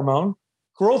youth hormone,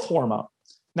 growth hormone.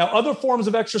 Now, other forms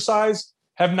of exercise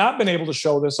have not been able to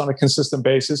show this on a consistent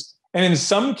basis, and in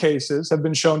some cases have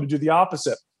been shown to do the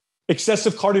opposite.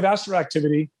 Excessive cardiovascular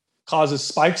activity causes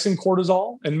spikes in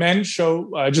cortisol, and men show,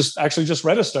 I just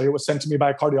read a study, it was sent to me by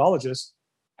a cardiologist,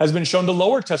 has been shown to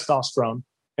lower testosterone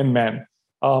in men.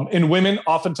 In women,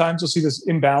 oftentimes you'll see this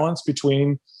imbalance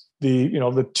between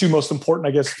the two most important,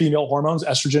 I guess, female hormones,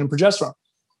 estrogen and progesterone.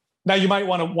 Now, you might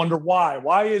want to wonder why.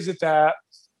 Why is it that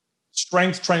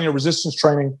strength training or resistance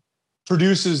training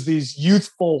produces these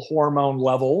youthful hormone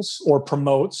levels or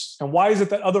promotes? And why is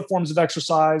it that other forms of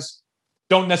exercise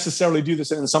don't necessarily do this,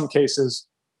 and in some cases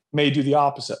may do the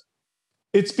opposite?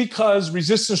 It's because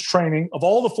resistance training, of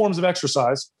all the forms of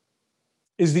exercise,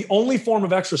 is the only form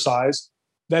of exercise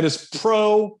that is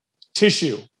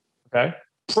pro-tissue, okay?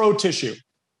 Pro-tissue.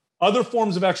 Other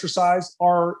forms of exercise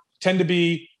tend to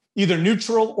be either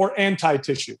neutral or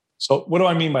anti-tissue. So what do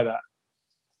I mean by that?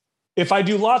 If I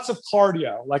do lots of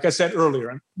cardio, like I said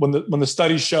earlier, when the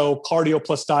studies show cardio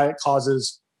plus diet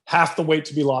causes half the weight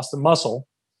to be lost in muscle,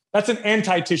 that's an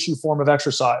anti-tissue form of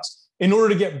exercise. In order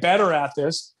to get better at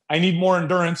this, I need more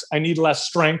endurance, I need less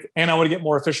strength, and I want to get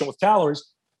more efficient with calories.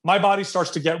 My body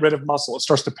starts to get rid of muscle. It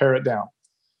starts to pare it down.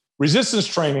 Resistance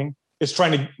training is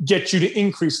trying to get you to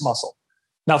increase muscle.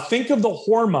 Now, think of the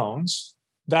hormones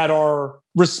that are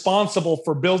responsible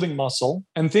for building muscle,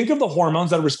 and think of the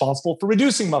hormones that are responsible for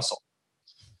reducing muscle.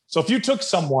 So if you took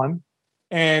someone,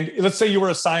 and let's say you were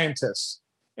a scientist,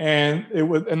 and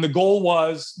the goal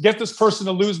was get this person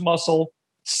to lose muscle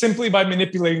simply by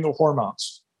manipulating their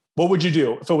hormones, what would you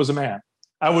do if it was a man?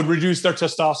 I would reduce their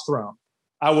testosterone.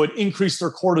 I would increase their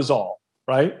cortisol,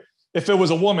 right? If it was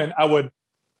a woman, I would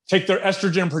take their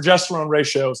estrogen and progesterone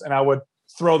ratios and I would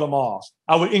throw them off.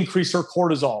 I would increase her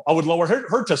cortisol. I would lower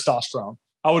her testosterone.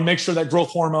 I would make sure that growth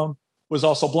hormone was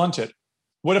also blunted.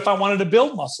 What if I wanted to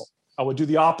build muscle? I would do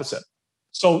the opposite.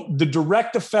 So the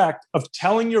direct effect of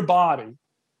telling your body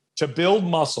to build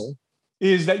muscle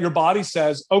is that your body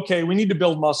says, okay, we need to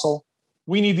build muscle.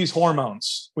 We need these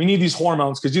hormones. We need these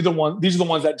hormones because these are the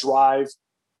ones that drive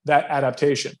that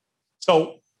adaptation.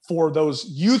 So for those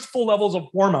youthful levels of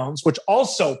hormones, which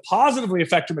also positively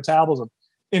affect your metabolism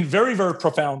in very, very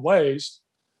profound ways,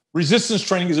 resistance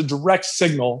training is a direct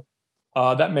signal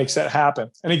that makes that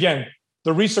happen. And again,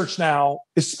 the research now,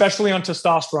 especially on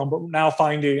testosterone, but now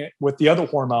finding it with the other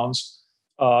hormones,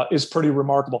 is pretty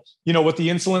remarkable. With the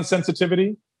insulin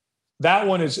sensitivity, that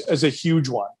one is a huge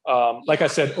one. Like I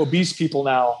said, obese people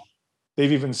now,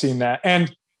 they've even seen that.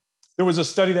 And there was a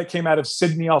study that came out of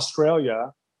Sydney,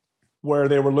 Australia, where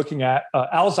they were looking at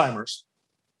Alzheimer's.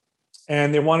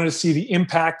 And they wanted to see the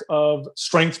impact of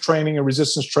strength training and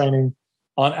resistance training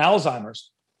on Alzheimer's.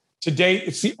 To date,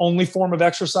 it's the only form of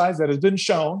exercise that has been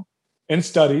shown in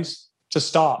studies to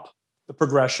stop the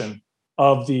progression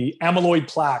of the amyloid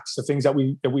plaques, the things that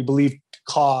we believe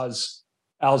cause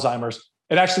Alzheimer's.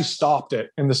 It actually stopped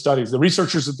it in the studies. The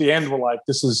researchers at the end were like,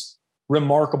 this is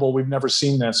remarkable. We've never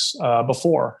seen this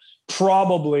before.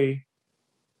 Probably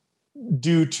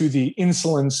due to the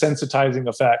insulin sensitizing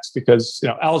effects, because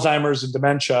Alzheimer's and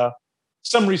dementia,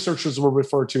 some researchers will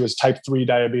refer to as type 3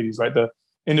 diabetes, right? The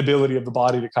inability of the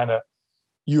body to kind of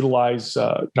utilize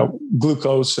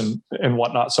glucose and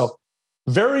whatnot. So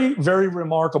very, very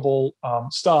remarkable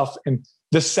stuff. And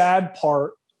the sad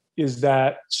part is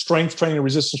that strength training and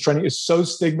resistance training is so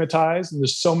stigmatized, and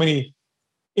there's so many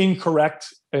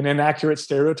incorrect and inaccurate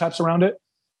stereotypes around it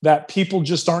that people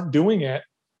just aren't doing it,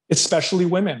 especially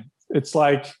women. It's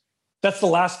like that's the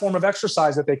last form of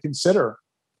exercise that they consider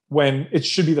when it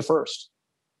should be the first.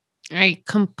 I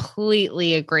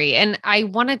completely agree. And I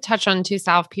want to touch on too,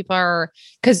 Sal, if people are,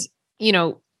 because,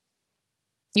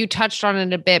 you touched on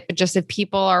it a bit, but just if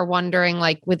people are wondering,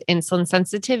 like with insulin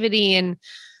sensitivity and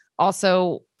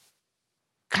also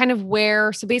kind of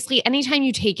so basically anytime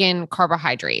you take in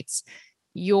carbohydrates,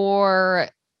 they're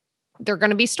going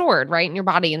to be stored right in your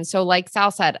body. And so like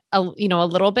Sal said, a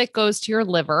little bit goes to your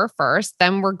liver first,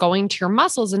 then we're going to your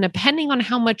muscles. And depending on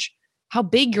how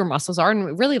big your muscles are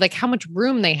and really like how much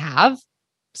room they have,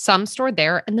 some stored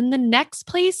there. And then the next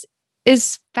place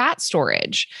is fat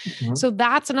storage. Mm-hmm. So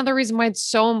that's another reason why it's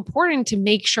so important to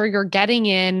make sure you're getting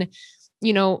in,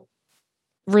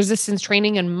 resistance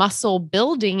training and muscle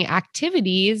building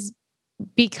activities,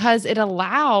 because it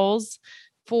allows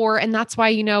for, and that's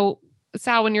why,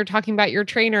 Sal, when you're talking about your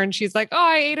trainer and she's like, oh,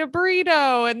 I ate a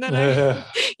burrito. And then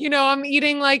I'm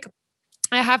eating I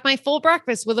have my full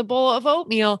breakfast with a bowl of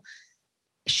oatmeal.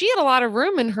 She had a lot of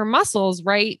room in her muscles,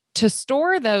 right, to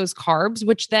store those carbs,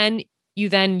 which then you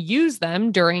use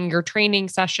them during your training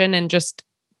session and just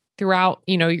throughout,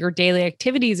 your daily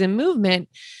activities and movement.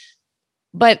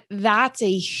 But that's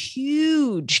a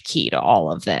huge key to all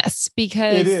of this,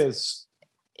 because it is.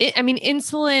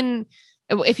 Insulin,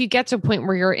 if you get to a point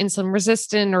where you're insulin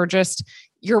resistant or just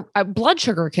your blood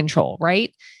sugar control,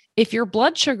 right? If your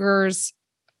blood sugars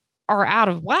are out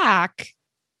of whack,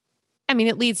 I mean,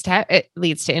 it leads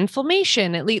to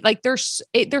inflammation. There's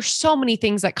so many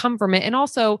things that come from it. And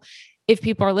also, if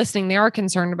people are listening, they are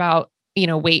concerned about,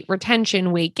 weight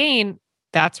retention, weight gain.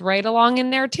 That's right along in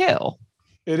there too.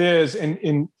 It is.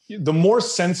 And the more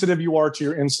sensitive you are to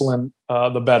your insulin,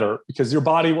 the better, because your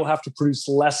body will have to produce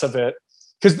less of it.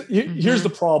 Because here's the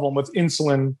problem with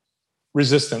insulin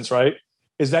resistance, right?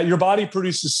 Is that your body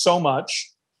produces so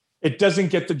much, it doesn't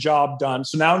get the job done.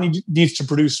 So now it needs to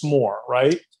produce more,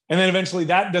 right? And then eventually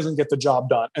that doesn't get the job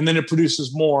done. And then it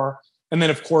produces more. And then,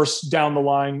 of course, down the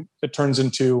line, it turns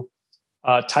into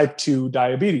type 2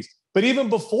 diabetes. But even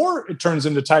before it turns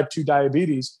into type 2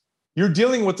 diabetes, you're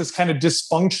dealing with this kind of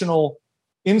dysfunctional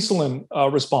insulin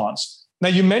response. Now,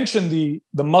 you mentioned the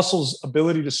muscle's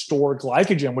ability to store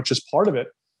glycogen, which is part of it.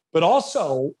 But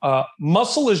also,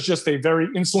 muscle is just a very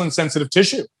insulin-sensitive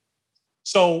tissue.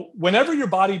 So whenever your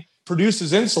body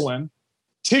produces insulin,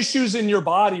 tissues in your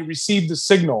body receive the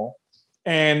signal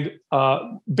and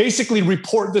basically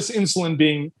report this insulin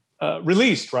being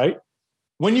released, right?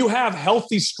 When you have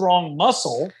healthy, strong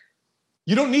muscle,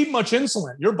 you don't need much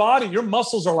insulin. Your body, your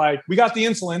muscles are like, we got the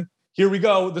insulin. Here we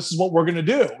go. This is what we're going to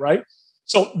do, right?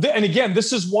 So, and again,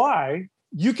 this is why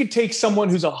you could take someone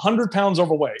who's 100 pounds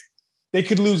overweight. They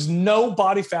could lose no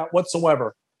body fat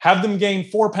whatsoever, have them gain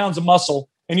 4 pounds of muscle,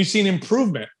 and you see an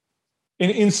improvement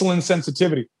in insulin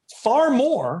sensitivity, far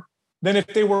more than if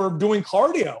they were doing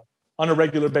cardio on a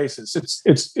regular basis.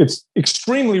 It's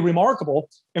extremely remarkable.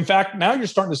 In fact, now you're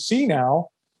starting to see now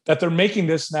that they're making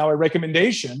this now a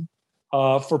recommendation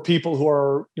for people who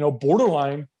are,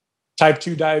 borderline type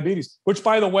 2 diabetes, which,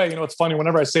 by the way, it's funny.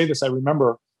 Whenever I say this, I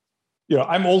remember,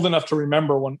 I'm old enough to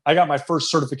remember when I got my first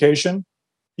certification.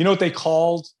 You know what they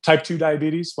called type 2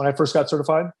 diabetes when I first got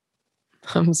certified?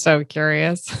 I'm so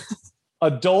curious.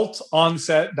 Adult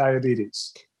onset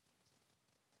diabetes.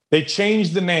 They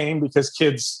changed the name because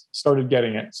kids started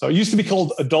getting it. So it used to be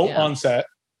called adult onset.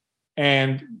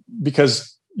 And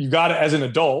because you got it as an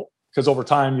adult, because over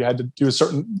time you had to do a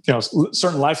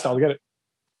certain lifestyle to get it.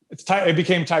 It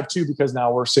became type 2 because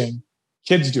now we're seeing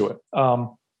kids do it.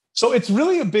 So it's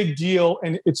really a big deal.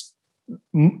 And it's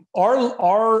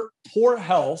our poor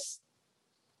health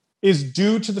is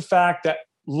due to the fact that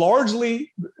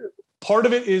largely part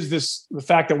of it is the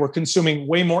fact that we're consuming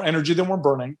way more energy than we're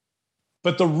burning.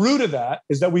 But the root of that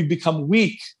is that we've become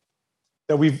weak,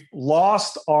 that we've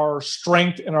lost our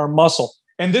strength in our muscle.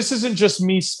 And this isn't just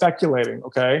me speculating,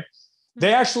 okay?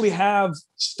 They actually have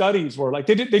studies where, like,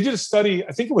 they did a study,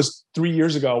 I think it was 3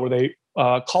 years ago, where they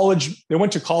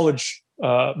went to college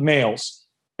males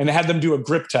and they had them do a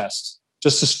grip test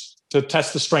just to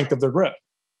test the strength of their grip.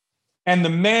 And the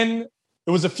men,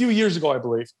 it was a few years ago, I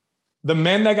believe, the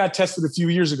men that got tested a few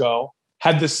years ago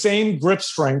had the same grip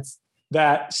strength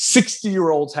that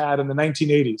 60-year-olds had in the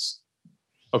 1980s.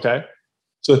 Okay.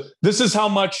 So this is how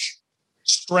much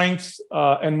strength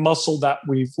and muscle that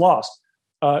we've lost.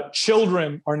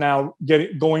 Children are now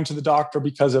going to the doctor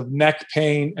because of neck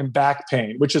pain and back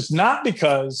pain, which is not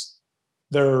because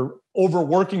they're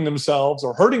overworking themselves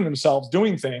or hurting themselves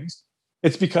doing things.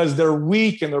 It's because they're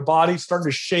weak and their body's starting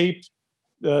to shape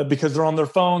because they're on their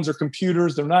phones or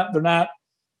computers. They're not.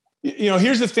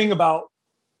 Here's the thing about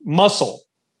muscle.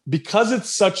 Because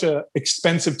it's such an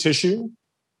expensive tissue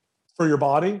for your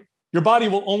body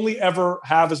will only ever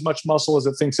have as much muscle as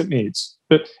it thinks it needs.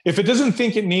 But if it doesn't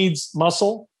think it needs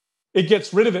muscle, it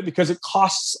gets rid of it because it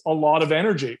costs a lot of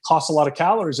energy, it costs a lot of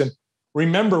calories. And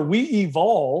remember, we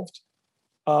evolved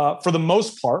for the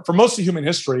most part, for most of human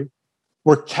history,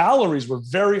 where calories were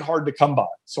very hard to come by.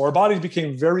 So our bodies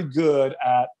became very good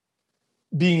at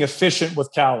being efficient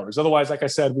with calories. Otherwise, like I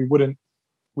said, we wouldn't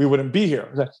be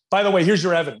here. By the way, here's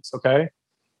your evidence, okay?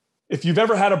 If you've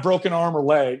ever had a broken arm or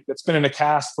leg that's been in a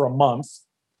cast for a month,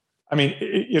 I mean,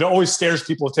 it always scares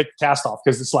people to take the cast off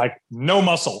because it's like no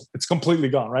muscle. It's completely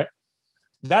gone, right?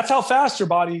 That's how fast your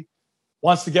body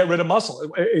wants to get rid of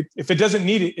muscle. If it doesn't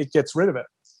need it, it gets rid of it.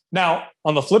 Now,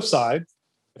 on the flip side,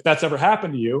 if that's ever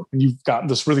happened to you and you've gotten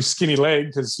this really skinny leg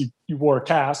because you wore a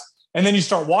cast and then you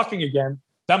start walking again,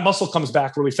 that muscle comes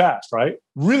back really fast, right?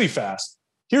 Really fast.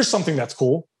 Here's something that's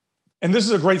cool. And this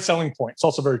is a great selling point. It's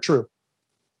also very true.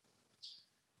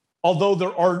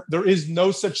 Although there is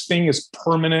no such thing as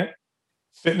permanent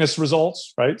fitness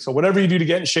results, right? So whatever you do to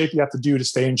get in shape, you have to do to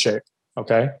stay in shape,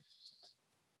 okay?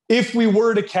 If we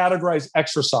were to categorize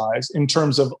exercise in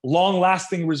terms of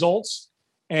long-lasting results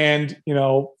and,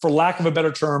 for lack of a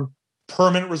better term,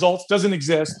 permanent results, doesn't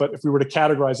exist, but if we were to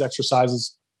categorize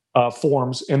exercises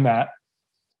forms in that,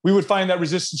 we would find that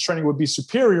resistance training would be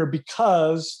superior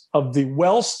because of the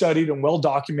well-studied and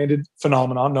well-documented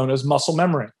phenomenon known as muscle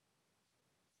memory.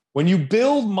 When you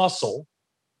build muscle,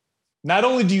 not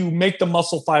only do you make the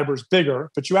muscle fibers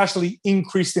bigger, but you actually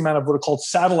increase the amount of what are called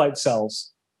satellite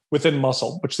cells within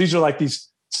muscle, which these are like these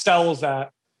cells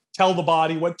that tell the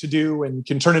body what to do and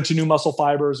can turn into new muscle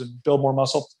fibers and build more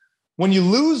muscle. When you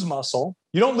lose muscle,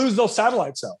 you don't lose those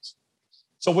satellite cells.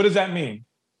 So what does that mean?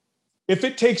 If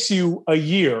it takes you a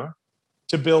year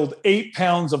to build 8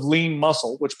 pounds of lean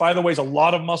muscle, which by the way is a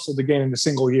lot of muscle to gain in a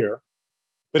single year,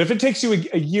 but if it takes you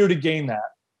a year to gain that,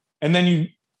 and then you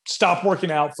stop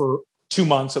working out for 2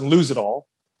 months and lose it all,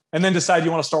 and then decide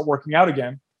you want to start working out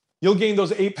again, you'll gain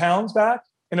those 8 pounds back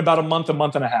in about a month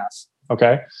and a half.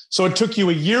 Okay. So it took you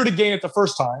a year to gain it the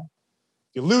first time.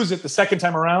 You lose it the second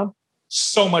time around,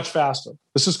 so much faster.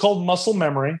 This is called muscle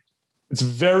memory. It's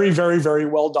very, very, very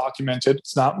well documented.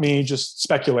 It's not me just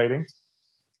speculating.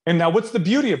 And now what's the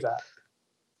beauty of that?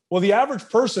 Well, the average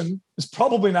person is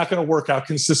probably not going to work out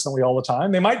consistently all the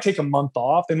time. They might take a month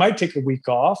off. They might take a week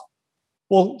off.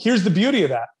 Well, here's the beauty of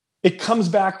that. It comes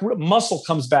back, muscle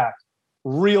comes back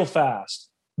real fast.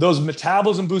 Those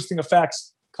metabolism boosting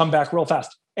effects come back real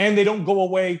fast. And they don't go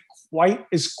away quite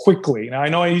as quickly. Now, I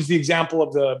know I use the example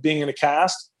of the being in a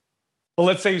cast, but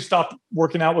let's say you stop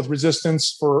working out with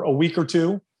resistance for a week or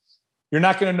two. You're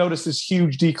not going to notice this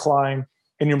huge decline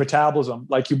in your metabolism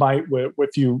like you might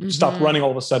if you stop running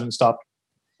all of a sudden and stop,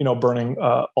 burning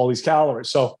all these calories.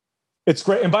 So it's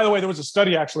great. And by the way, there was a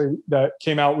study actually that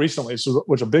came out recently, so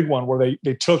which was a big one, where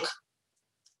they took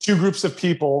 2 groups of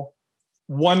people.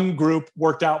 One group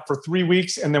worked out for 3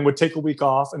 weeks and then would take a week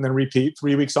off and then repeat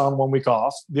 3 weeks on, 1 week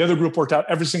off. The other group worked out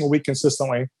every single week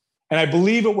consistently. And I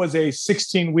believe it was a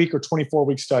 16-week or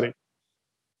 24-week study.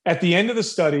 At the end of the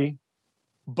study,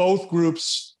 both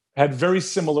groups had very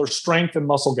similar strength and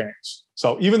muscle gains.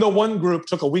 So even though one group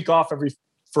took a week off every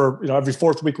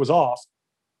 4th week was off,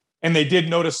 and they did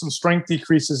notice some strength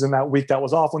decreases in that week that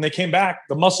was off, when they came back,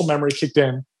 the muscle memory kicked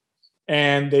in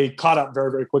and they caught up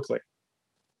very, very quickly.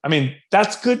 I mean,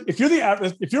 that's good. If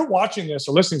you're watching this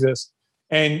or listening to this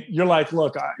and you're like,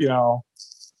 look,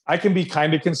 I can be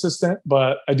kind of consistent,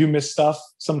 but I do miss stuff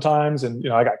sometimes. And,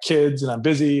 I got kids and I'm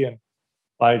busy, and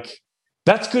like,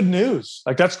 that's good news.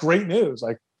 Like, that's great news.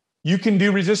 Like, you can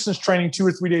do resistance training 2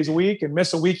 or 3 days a week and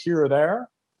miss a week here or there,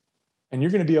 and you're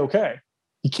going to be okay.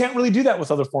 You can't really do that with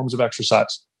other forms of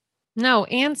exercise. No.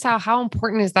 And Sal, how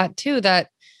important is that too, that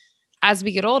as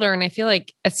we get older, and I feel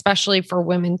like, especially for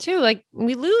women too, like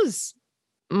we lose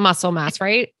muscle mass,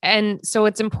 right? And so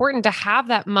it's important to have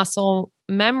that muscle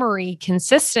memory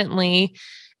consistently.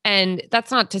 And that's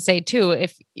not to say too,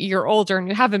 if you're older and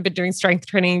you haven't been doing strength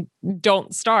training,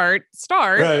 don't start.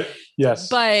 Right. Yes.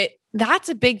 But that's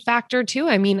a big factor too.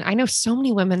 I mean, I know so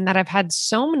many women that have had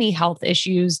so many health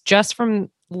issues just from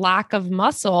lack of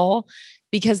muscle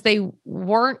because they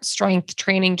weren't strength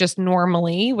training just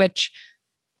normally, which,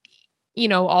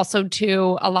 also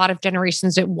to a lot of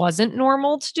generations, it wasn't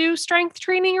normal to do strength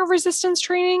training or resistance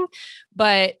training,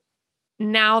 but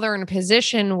now they're in a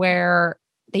position where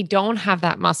they don't have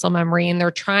that muscle memory and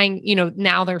they're trying,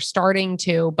 now they're starting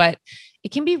to, but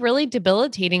it can be really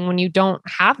debilitating when you don't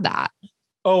have that.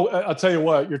 Oh, I'll tell you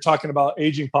what, you're talking about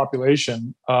aging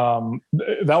population. That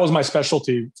was my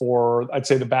specialty for, I'd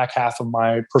say, the back half of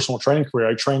my personal training career.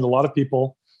 I trained a lot of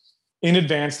people in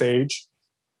advanced age,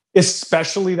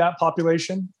 especially that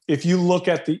population. If you look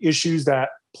at the issues that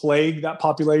plague that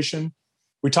population,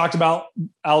 we talked about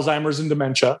Alzheimer's and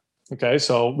dementia. Okay,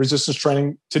 so resistance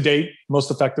training to date,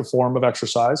 most effective form of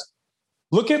exercise.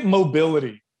 Look at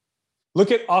mobility.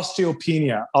 Look at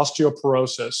osteopenia,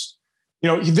 osteoporosis.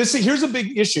 Here's a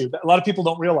big issue that a lot of people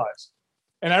don't realize.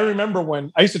 And I remember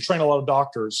when I used to train a lot of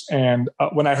doctors, and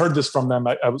when I heard this from them,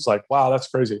 I was like, wow, that's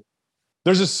crazy.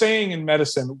 There's a saying in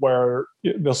medicine where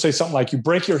they'll say something like, you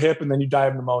break your hip and then you die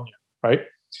of pneumonia, right?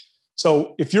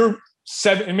 So if you're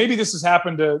 7, and maybe this has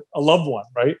happened to a loved one,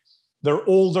 right? They're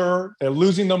older, they're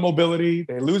losing their mobility,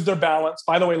 they lose their balance.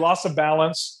 By the way, loss of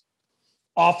balance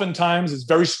oftentimes is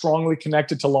very strongly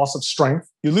connected to loss of strength.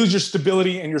 You lose your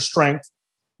stability and your strength.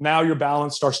 Now your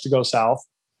balance starts to go south.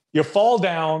 You fall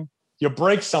down, you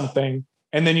break something,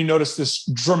 and then you notice this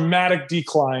dramatic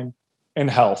decline in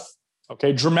health.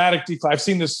 Okay, dramatic decline. I've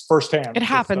seen this firsthand. It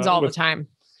happens all the time.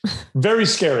 Very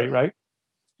scary, right?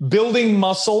 Building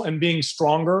muscle and being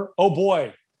stronger. Oh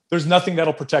boy, there's nothing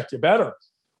that'll protect you better.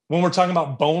 When we're talking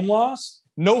about bone loss,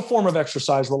 no form of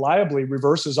exercise reliably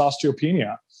reverses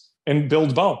osteopenia and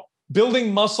builds bone.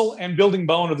 Building muscle and building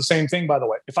bone are the same thing, by the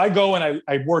way. If I go and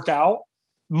I work out,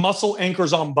 muscle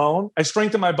anchors on bone. I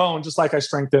strengthen my bone just like I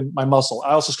strengthen my muscle.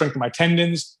 I also strengthen my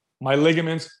tendons, my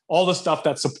ligaments, all the stuff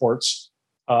that supports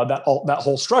that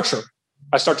whole structure.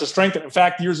 I start to strengthen. In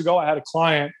fact, years ago, I had a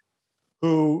client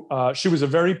who she was a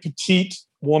very petite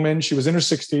woman. She was in her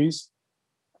 60s.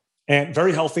 and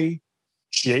very healthy.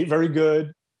 She ate very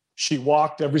good. She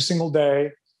walked every single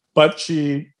day, but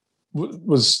she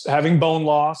was having bone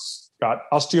loss, got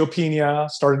osteopenia,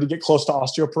 started to get close to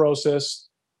osteoporosis.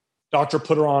 Doctor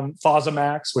put her on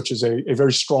Fosamax, which is a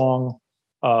very strong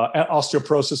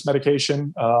osteoporosis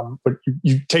medication. But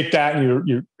you take that and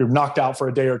you're knocked out for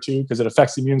a day or two because it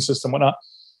affects the immune system and whatnot.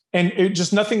 And it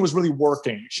just, nothing was really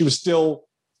working. She was still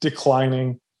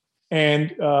declining.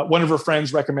 And one of her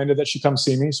friends recommended that she come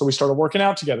see me. So we started working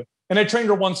out together. And I trained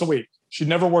her once a week. She'd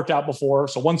never worked out before.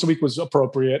 So once a week was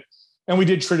appropriate. And we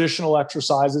did traditional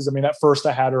exercises. I mean, at first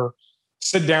I had her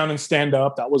sit down and stand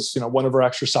up. That was, one of her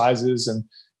exercises. And,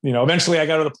 eventually I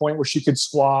got to the point where she could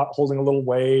squat holding a little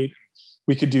weight.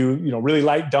 We could do, really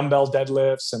light dumbbell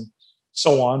deadlifts and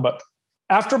so on. But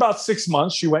after about 6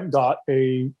 months, she went and got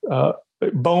a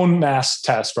bone mass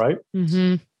test, right?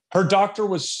 Mm-hmm. Her doctor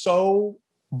was so,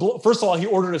 first of all, he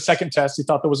ordered a second test. He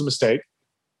thought there was a mistake.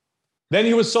 Then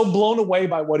he was so blown away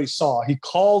by what he saw. He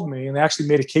called me and they actually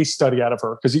made a case study out of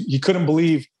her because he couldn't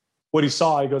believe what he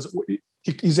saw. He goes,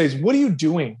 he says, "What are you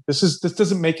doing? This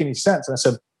doesn't make any sense." And I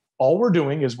said, "All we're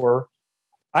doing is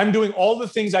I'm doing all the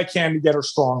things I can to get her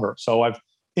stronger. So I've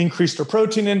increased her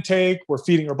protein intake. We're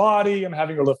feeding her body. I'm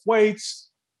having her lift weights.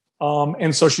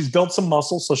 And so she's built some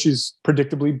muscle. So she's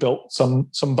predictably built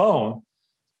some bone."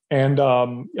 And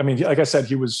like I said,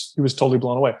 he was totally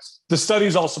blown away. The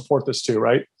studies all support this too,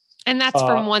 right? And that's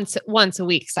from once a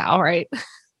week, Sal, right?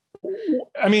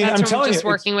 I mean, that's I'm telling you, just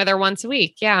working with her once a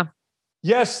week. Yeah.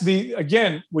 Yes.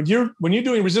 When you're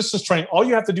doing resistance training, all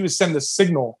you have to do is send the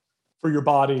signal for your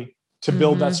body to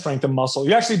build that strength and muscle.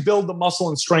 You actually build the muscle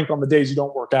and strength on the days you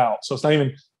don't work out. So it's not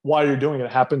even why you're doing it.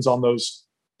 It happens on those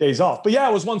days off. But yeah,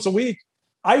 it was once a week.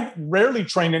 I rarely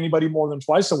trained anybody more than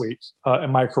twice a week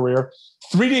in my career.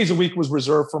 3 days a week was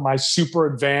reserved for my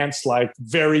super advanced, like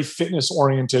very fitness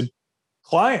oriented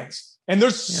clients. And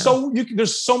there's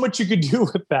so much you could do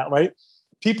with that, right?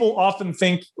 People often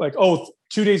think like, oh,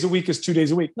 2 days a week is 2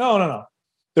 days a week. No.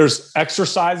 There's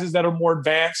exercises that are more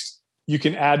advanced. You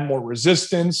can add more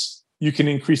resistance. You can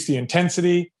increase the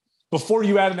intensity. Before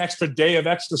you add an extra day of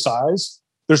exercise,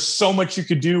 there's so much you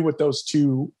could do with those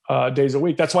 2 days a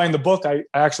week. That's why in the book, I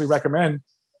actually recommend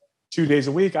 2 days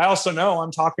a week. I also know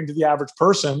I'm talking to the average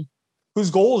person whose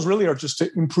goals really are just to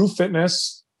improve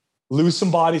fitness, lose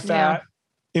some body fat,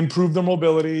 improve their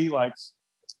mobility. Like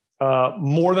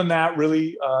more than that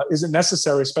really isn't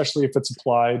necessary, especially if it's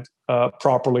applied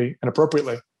properly and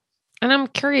appropriately. And I'm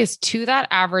curious, to that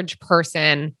average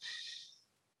person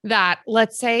that,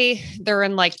 let's say they're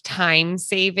in like time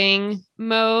saving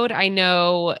mode. I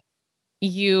know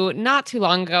you not too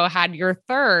long ago had your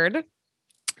third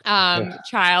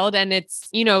child, and it's,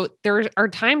 there are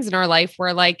times in our life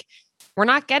where like we're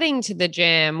not getting to the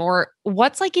gym, or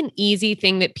what's like an easy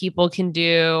thing that people can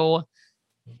do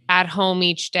at home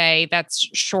each day that's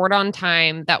short on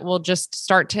time that will just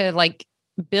start to like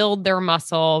build their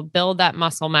muscle, build that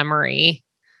muscle memory?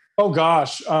 Oh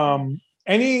gosh.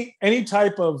 Any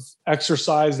type of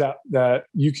exercise that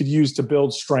you could use to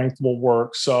build strength will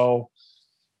work. So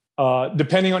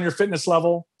depending on your fitness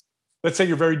level, let's say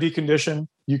you're very deconditioned,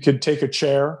 you could take a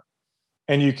chair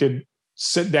and you could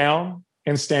sit down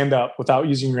and stand up without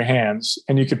using your hands.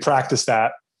 And you could practice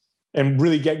that and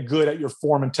really get good at your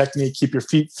form and technique. Keep your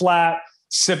feet flat,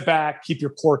 sit back, keep your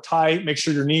core tight, make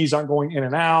sure your knees aren't going in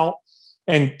and out,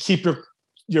 and keep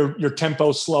your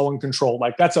tempo slow and controlled.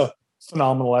 Like that's a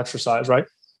phenomenal exercise, right?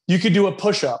 You could do a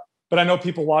push-up, but I know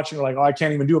people watching are like, "Oh, I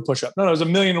can't even do a push-up." No, there's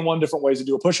 1,000,001 different ways to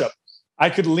do a push-up. I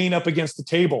could lean up against the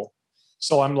table.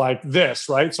 So I'm like this,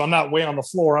 right? So I'm not way on the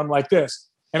floor. I'm like this.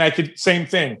 And I could, same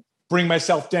thing, bring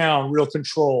myself down real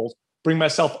controlled, bring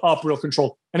myself up real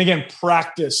controlled. And again,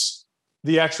 practice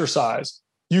the exercise.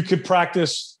 You could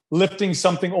practice lifting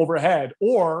something overhead,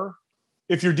 or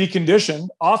if you're deconditioned,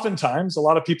 oftentimes a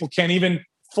lot of people can't even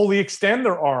fully extend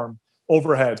their arm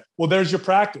overhead. Well, there's your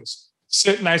practice.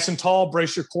 Sit nice and tall,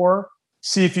 brace your core,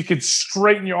 see if you could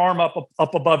straighten your arm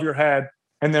up above your head,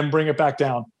 and then bring it back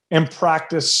down and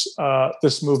practice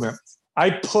this movement.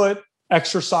 I put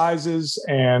exercises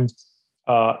and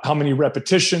how many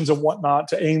repetitions and whatnot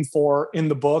to aim for in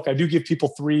the book. I do give people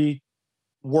 3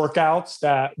 workouts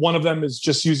that one of them is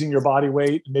just using your body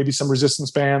weight, maybe some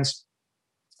resistance bands.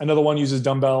 Another one uses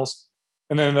dumbbells.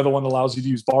 And then another one allows you to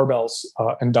use barbells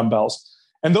and dumbbells.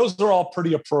 And those are all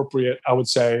pretty appropriate, I would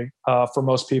say, for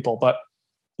most people. But,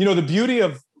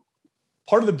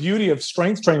 part of the beauty of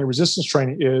strength training, resistance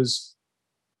training is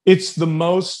it's the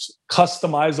most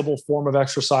customizable form of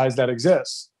exercise that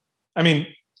exists. I mean,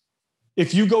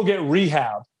 if you go get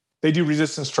rehab, they do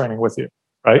resistance training with you,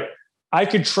 right? I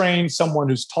could train someone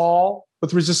who's tall,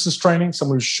 with resistance training,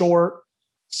 someone who's short,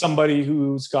 somebody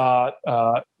who's got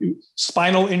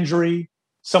spinal injury,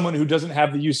 someone who doesn't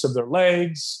have the use of their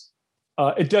legs.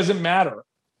 It doesn't matter.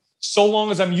 So long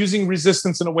as I'm using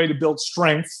resistance in a way to build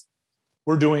strength,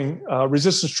 we're doing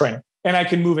resistance training. And I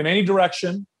can move in any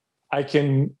direction. I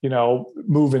can,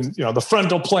 move in, the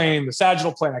frontal plane, the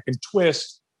sagittal plane. I can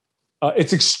twist.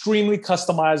 It's extremely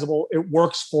customizable. It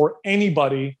works for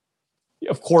anybody.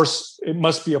 Of course, it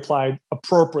must be applied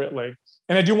appropriately.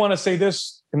 And I do want to say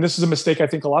this, and this is a mistake I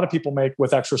think a lot of people make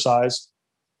with exercise,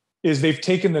 is they've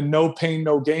taken the no pain,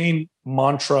 no gain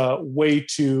mantra way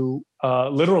too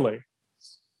literally.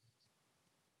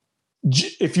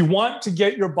 If you want to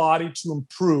get your body to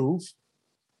improve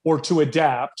or to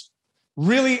adapt,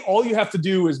 really all you have to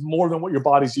do is more than what your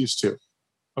body's used to.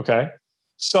 Okay.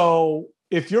 So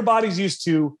if your body's used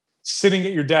to sitting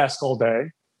at your desk all day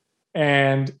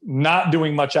and not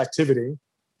doing much activity,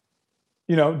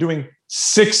 doing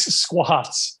 6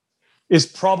 squats is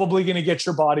probably going to get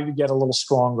your body to get a little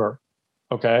stronger.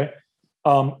 Okay.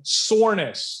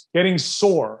 Soreness, getting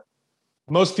sore.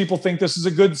 Most people think this is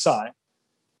a good sign.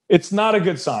 It's not a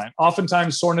good sign.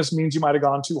 Oftentimes soreness means you might have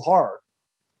gone too hard.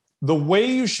 The way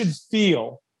you should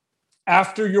feel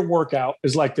after your workout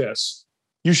is like this.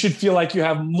 You should feel like you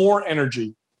have more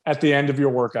energy at the end of your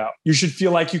workout. You should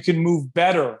feel like you can move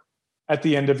better at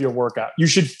the end of your workout. You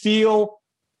should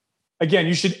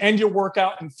you should end your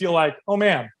workout and feel like, oh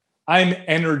man, I'm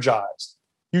energized.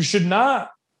 You should not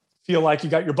feel like you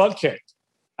got your butt kicked.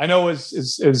 I know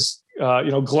as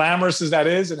glamorous as that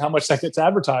is and how much that gets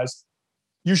advertised,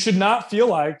 you should not feel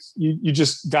like you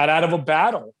just got out of a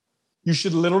battle. You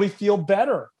should literally feel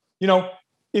better.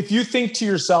 If you think to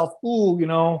yourself, ooh,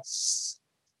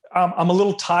 I'm a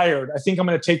little tired. I think I'm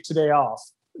going to take today off.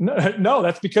 No,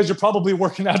 that's because you're probably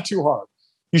working out too hard.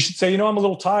 You should say, I'm a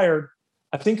little tired.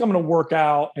 I think I'm going to work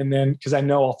out. And then, because I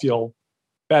know I'll feel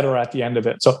better at the end of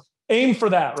it. So aim for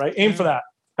that, right? Aim for that.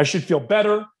 I should feel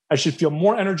better. I should feel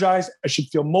more energized. I should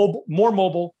feel more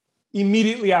mobile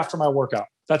immediately after my workout.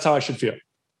 That's how I should feel.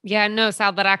 Yeah, no,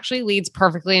 Sal, that actually leads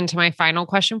perfectly into my final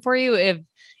question for you.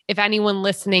 If anyone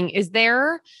listening, is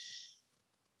there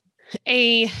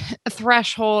a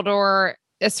threshold or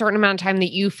a certain amount of time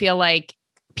that you feel like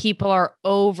people are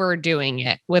overdoing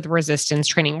it with resistance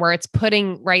training, where it's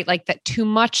putting like that too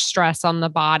much stress on the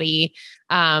body,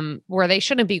 where they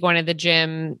shouldn't be going to the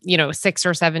gym, 6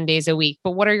 or 7 days a week?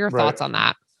 But what are your thoughts on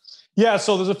that? Yeah.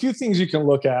 So there's a few things you can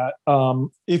look at.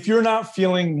 If you're not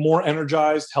feeling more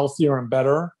energized, healthier, and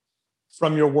better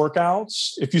from your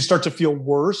workouts, if you start to feel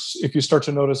worse, if you start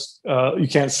to notice you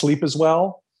can't sleep as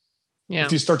well,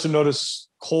 if you start to notice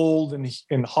cold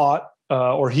and hot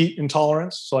or heat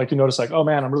intolerance, so like you notice like, oh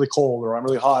man, I'm really cold or I'm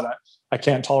really hot, I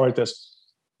can't tolerate this,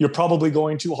 you're probably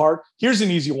going too hard. Here's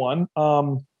an easy one.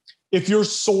 If you're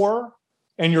sore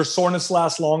and your soreness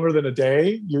lasts longer than a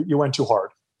day, you went too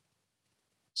hard.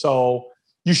 So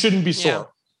you shouldn't be sore.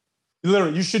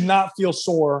 Literally, you should not feel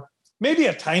sore. Maybe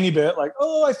a tiny bit, like,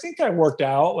 oh, I think I worked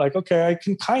out. Like, okay, I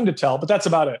can kind of tell, but that's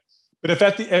about it. But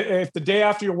if the day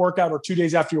after your workout or 2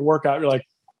 days after your workout, you're like,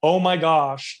 oh my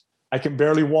gosh, I can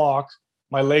barely walk.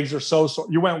 My legs are so sore.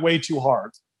 You went way too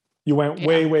hard. You went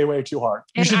way, way, way too hard.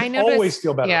 You should always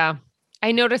feel better. Yeah.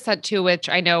 I noticed that too, which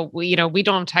I know, we don't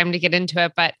have time to get into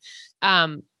it, but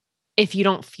if you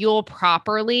don't fuel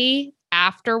properly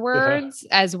afterwards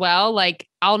as well, like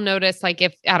I'll notice like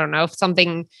if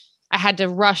something I had to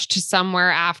rush to somewhere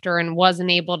after and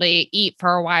wasn't able to eat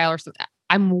for a while or something,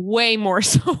 I'm way more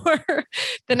sore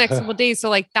the next couple of days. So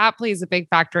like that plays a big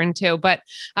factor in too. But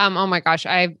oh my gosh,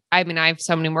 I have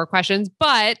so many more questions,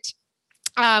 but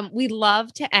we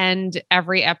love to end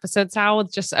every episode, Sal,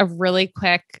 with just a really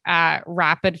quick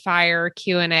rapid fire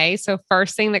Q&A. So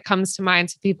first thing that comes to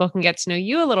mind so people can get to know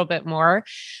you a little bit more,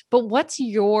 but what's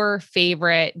your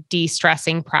favorite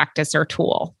de-stressing practice or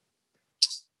tool?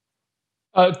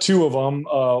 2 of them.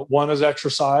 One is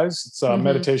exercise. It's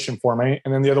meditation for me.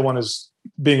 And then the other one is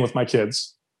being with my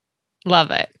kids. Love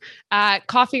it.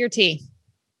 Coffee or tea?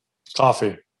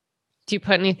 Coffee. Do you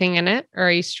put anything in it or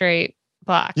are you straight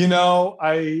black?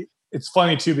 It's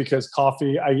funny too, because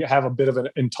coffee, I have a bit of an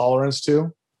intolerance to,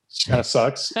 which kind of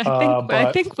sucks.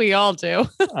 I think we all do.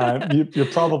 You're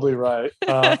probably right.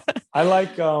 I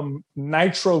like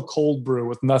nitro cold brew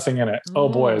with nothing in it. Oh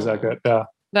boy, is that good. Yeah.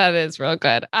 That is real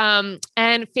good.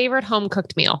 And favorite home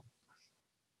cooked meal?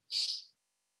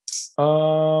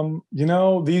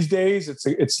 These days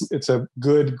it's a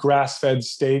good grass-fed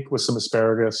steak with some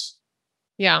asparagus.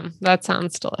 Yeah, that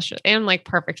sounds delicious and like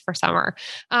perfect for summer.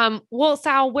 Well,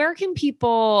 Sal, where can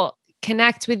people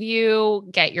connect with you,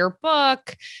 get your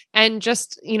book, and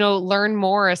just, learn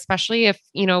more, especially if,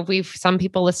 we've some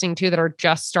people listening to that are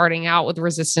just starting out with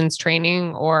resistance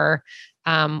training or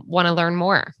want to learn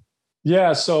more?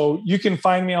 Yeah. So you can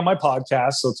find me on my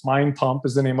podcast. So it's Mind Pump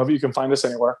is the name of it. You can find us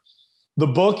anywhere. The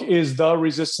book is The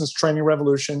Resistance Training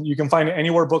Revolution. You can find it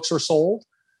anywhere books are sold,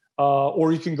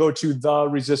 or you can go to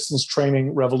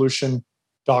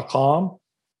theresistancetrainingrevolution.com.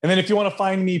 And then if you want to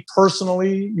find me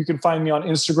personally, you can find me on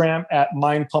Instagram at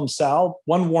MindPumpSal.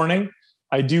 One warning,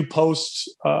 I do post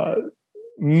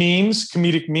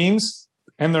comedic memes,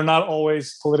 and they're not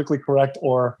always politically correct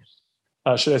or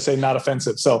should I say not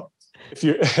offensive. So if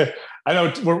you, I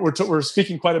know we're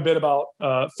speaking quite a bit about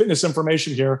fitness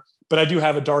information here, but I do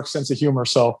have a dark sense of humor.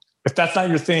 So if that's not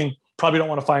your thing, probably don't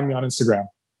want to find me on Instagram.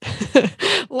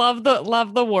 Love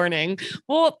the warning.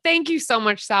 Well, thank you so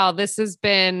much, Sal. This has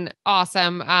been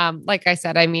awesome. Like I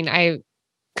said, I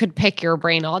could pick your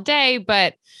brain all day,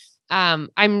 but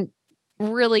I'm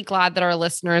really glad that our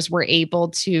listeners were able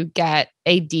to get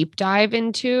a deep dive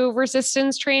into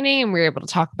resistance training, and we were able to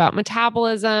talk about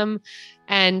metabolism.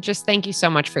 And just thank you so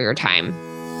much for your time.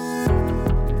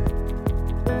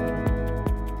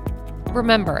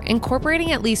 Remember,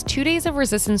 incorporating at least 2 days of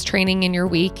resistance training in your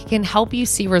week can help you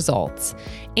see results.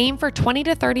 Aim for 20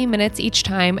 to 30 minutes each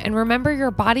time, and remember your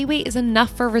body weight is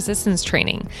enough for resistance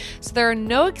training. So there are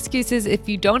no excuses if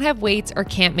you don't have weights or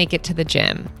can't make it to the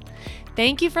gym.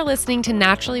 Thank you for listening to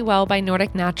Naturally Well by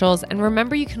Nordic Naturals, and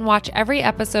remember you can watch every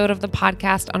episode of the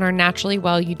podcast on our Naturally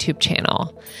Well YouTube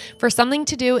channel. For something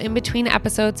to do in between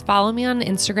episodes, follow me on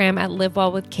Instagram at Live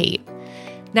Well with Kate.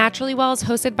 Naturally Well is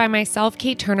hosted by myself,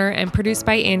 Kate Turner, and produced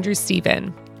by Andrew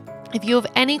Steven. If you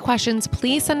have any questions,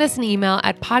 please send us an email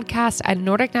at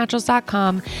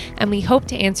podcast@nordicnaturals.com, and we hope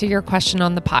to answer your question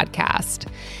on the podcast.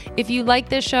 If you like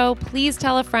this show, please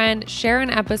tell a friend, share an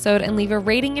episode, and leave a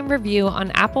rating and review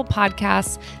on Apple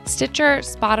Podcasts, Stitcher,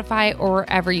 Spotify, or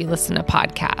wherever you listen to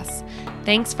podcasts.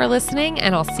 Thanks for listening,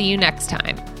 and I'll see you next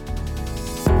time.